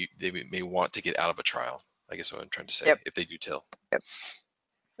results that they may want to get out of a trial. I guess what I'm trying to say, if they do till. Yep.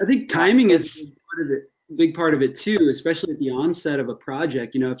 I think timing is a big part of it too, especially at the onset of a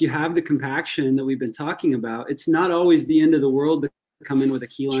project. If you have the compaction that we've been talking about, it's not always the end of the world to come in with a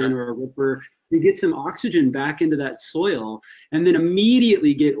keyline or a ripper. You get some oxygen back into that soil, and then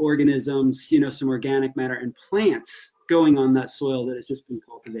immediately get organisms, some organic matter and plants going on that soil that has just been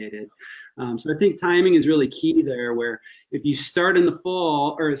cultivated. So I think timing is really key there, where if you start in the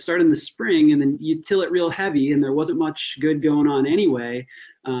fall or start in the spring and then you till it real heavy and there wasn't much good going on anyway,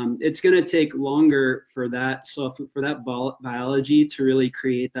 it's going to take longer for that biology to really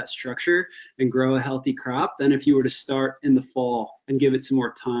create that structure and grow a healthy crop than if you were to start in the fall and give it some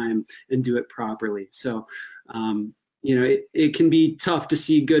more time and do it properly. So, it can be tough to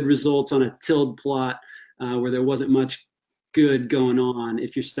see good results on a tilled plot where there wasn't much good going on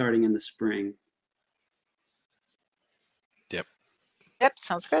if you're starting in the spring. Yep,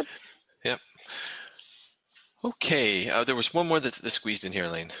 sounds good. Yep. Okay, there was one more that squeezed in here,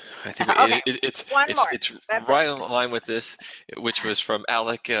 Elaine. I think it's right on line with this, which was from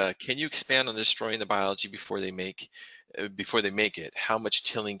Alec. Can you expand on destroying the biology before they make it? How much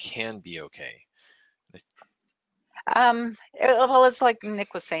tilling can be okay? Well, it's like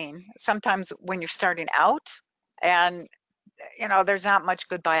Nick was saying. Sometimes when you're starting out, and there's not much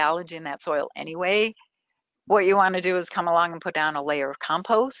good biology in that soil anyway, what you want to do is come along and put down a layer of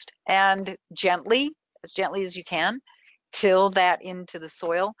compost, and as gently as you can, till that into the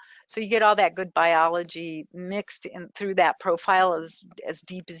soil, so you get all that good biology mixed in through that profile as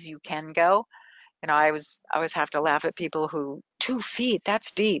deep as you can go. I always have to laugh at people who, 2 feet,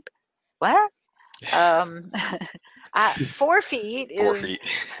 that's deep. What? 4 feet is 4 feet.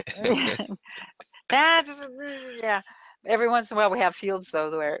 That's, yeah. Every once in a while we have fields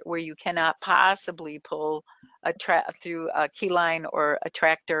though where you cannot possibly pull through a key line or a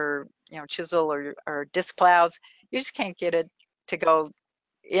tractor, chisel or disc plows. You just can't get it to go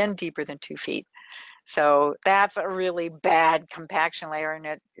in deeper than 2 feet. So that's a really bad compaction layer,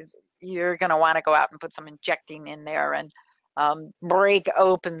 and you're going to want to go out and put some injecting in there and break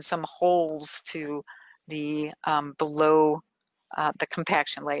open some holes to the below the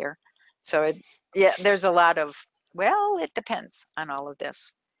compaction layer. So there's a lot of, it depends on all of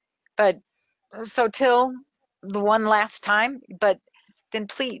this. But so till the one last time, but then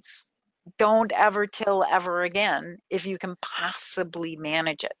please don't ever till ever again if you can possibly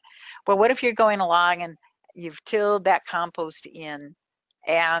manage it. Well, what if you're going along and you've tilled that compost in,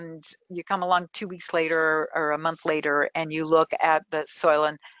 and you come along 2 weeks later or a month later and you look at the soil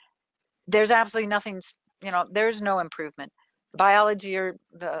and there's absolutely nothing, there's no improvement. The biology,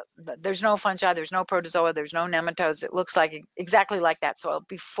 there's no fungi, there's no protozoa, there's no nematodes. It looks like exactly like that soil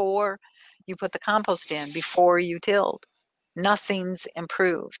before you put the compost in, before you tilled. Nothing's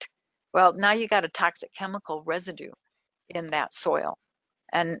improved. Well, now you got a toxic chemical residue in that soil.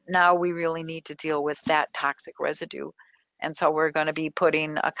 And now we really need to deal with that toxic residue. And so we're going to be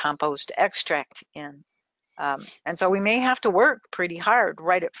putting a compost extract in. And so we may have to work pretty hard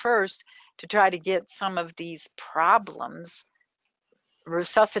right at first to try to get some of these problems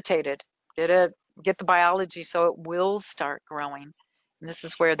resuscitate it, get the biology so it will start growing. And this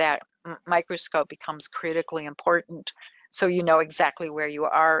is where that microscope becomes critically important, so you know exactly where you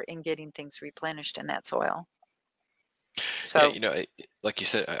are in getting things replenished in that soil. So yeah, like you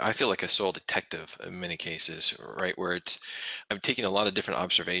said, I feel like a soil detective in many cases, right? Where I'm taking a lot of different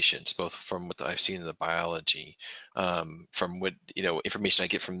observations, both from what I've seen in the biology, from what information I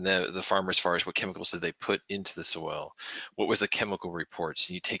get from the farmer as far as what chemicals did they put into the soil, what was the chemical reports,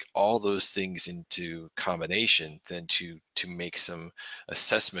 and you take all those things into combination, then to make some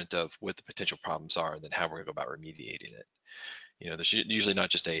assessment of what the potential problems are, and then how we're going to go about remediating it. There's usually not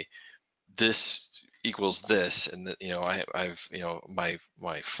just this equals this, and that I've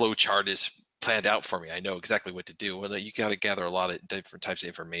my flow chart is planned out for me. I know exactly what to do. Well, you got to gather a lot of different types of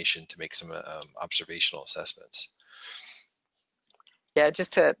information to make some observational assessments. Yeah,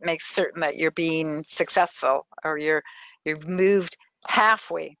 just to make certain that you're being successful, or you've moved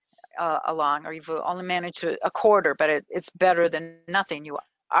halfway along, or you've only managed a quarter, but it's better than nothing. You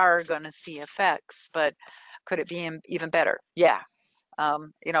are going to see effects, but could it be even better? Yeah.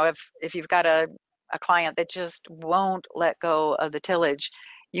 If you've got a client that just won't let go of the tillage,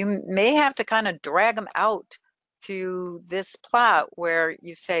 you may have to kind of drag them out to this plot where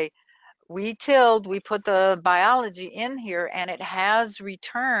you say, we tilled, we put the biology in here, and it has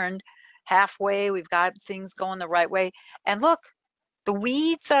returned halfway. We've got things going the right way. And look, the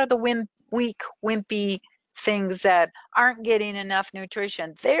weeds are the weak, wimpy things that aren't getting enough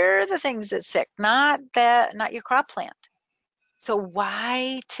nutrition. They're the things that sick, not your crop plant. So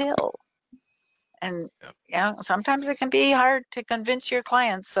why till? And sometimes it can be hard to convince your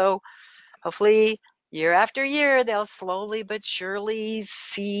clients. So hopefully year after year, they'll slowly but surely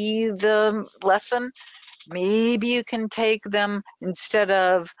see the lesson. Maybe you can take them, instead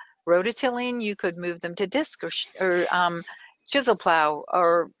of rototilling, you could move them to disc or chisel plow,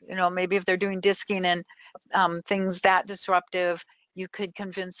 or maybe if they're doing disking and things that disruptive, you could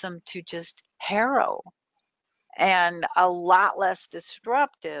convince them to just harrow, and a lot less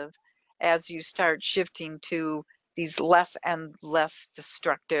disruptive as you start shifting to these less and less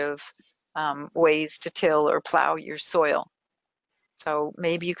destructive ways to till or plow your soil. So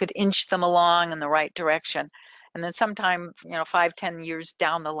maybe you could inch them along in the right direction. And then sometime, 5-10 years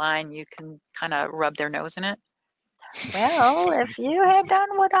down the line, you can kind of rub their nose in it. Well, if you had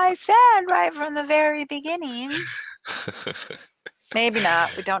done what I said right from the very beginning. Maybe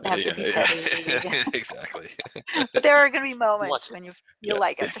not. We don't have to be petty. Exactly. But there are going to be moments when you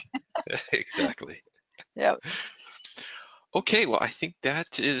like it. Exactly. Yep. Okay, well, I think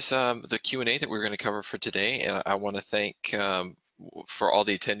that is the Q&A that we're going to cover for today. And I want to thank, for all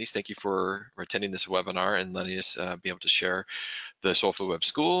the attendees, thank you for attending this webinar and letting us be able to share the Soil Food Web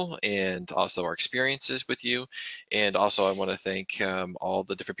School and also our experiences with you. And also I want to thank all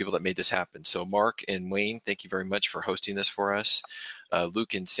the different people that made this happen. So Mark and Wayne, thank you very much for hosting this for us.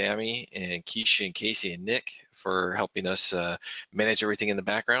 Luke and Sammy and Keisha and Casey and Nick for helping us manage everything in the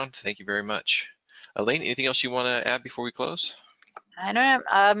background. Thank you very much. Elaine, anything else you want to add before we close? I don't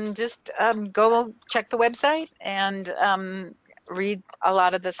know. Just go check the website and read a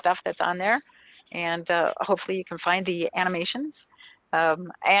lot of the stuff that's on there. And hopefully you can find the animations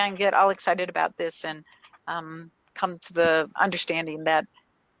and get all excited about this and come to the understanding that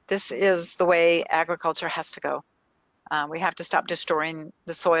this is the way agriculture has to go. We have to stop destroying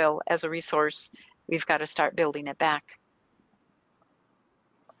the soil as a resource. We've got to start building it back.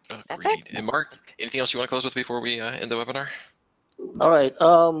 That's it. And Mark, anything else you want to close with before we end the webinar? All right.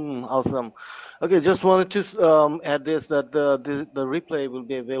 Awesome. Okay, just wanted to add this, that the replay will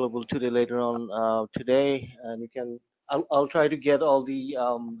be available later on today, and you can. I'll try to get all the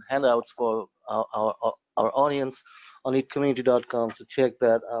handouts for our audience on eatcommunity.com, so check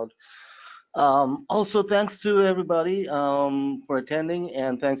that out. Also, thanks to everybody for attending,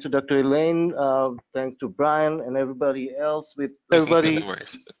 and thanks to Dr. Elaine, thanks to Brian and everybody else,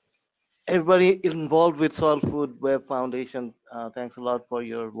 everybody involved with Soil Food Web Foundation. Thanks a lot for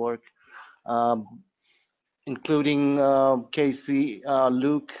your work, including Casey,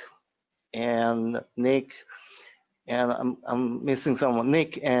 Luke, and Nick, and I'm missing someone,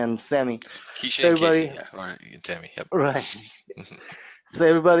 Nick and Sammy. Keisha and Casey, yeah. All right, and Sammy, yep. Right. So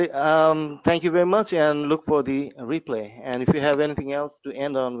everybody, thank you very much, and look for the replay. And if you have anything else to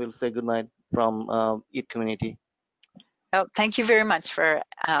end on, we'll say goodnight from Eat Community. Oh, thank you very much for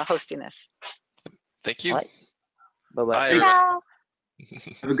hosting this. Thank you. Right. Bye-bye. Bye.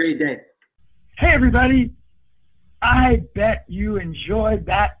 Have a great day. Hey, everybody. I bet you enjoyed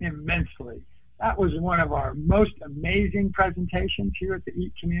that immensely. That was one of our most amazing presentations here at the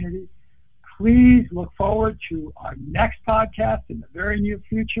Eat Community. please look forward to our next podcast in the very near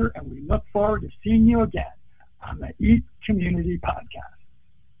future, and we look forward to seeing you again on the Eat Community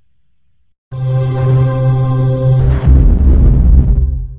Podcast.